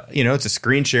into, it's a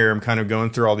screen share. I'm kind of going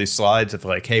through all these slides of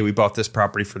like, hey, we bought this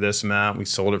property for this amount. We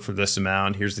sold it for this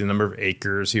amount. Here's the number of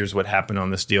acres. Here's what happened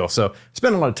on this deal. So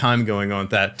spend a lot of time going on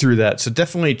through that. So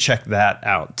definitely check that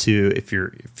out too. If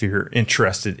you're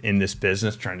interested in this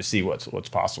business, trying to see what's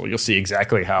possible, you'll see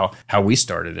exactly how we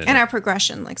started it. And our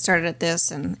progression, like started at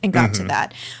this and got to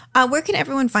that. Where can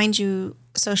everyone find you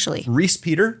socially? Reese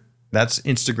Peter. That's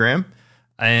Instagram.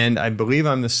 And I believe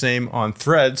I'm the same on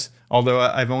Threads, although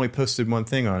I've only posted one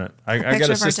thing on it. I got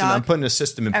a system. I'm putting a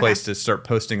system in place to start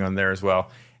posting on there as well.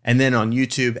 And then on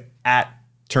YouTube at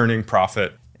Turning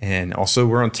Profit. And also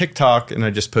we're on TikTok, and I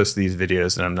just post these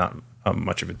videos, and I'm not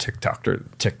much of a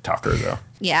TikToker though.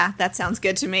 Yeah, that sounds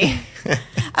good to me.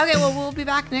 Okay, well, we'll be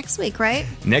back next week, right?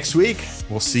 Next week.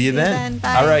 We'll see you then.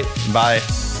 Bye. All right. Bye.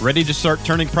 Ready to start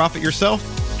turning profit yourself?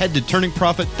 Head to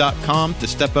turningprofit.com to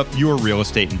step up your real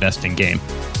estate investing game.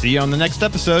 See you on the next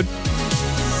episode.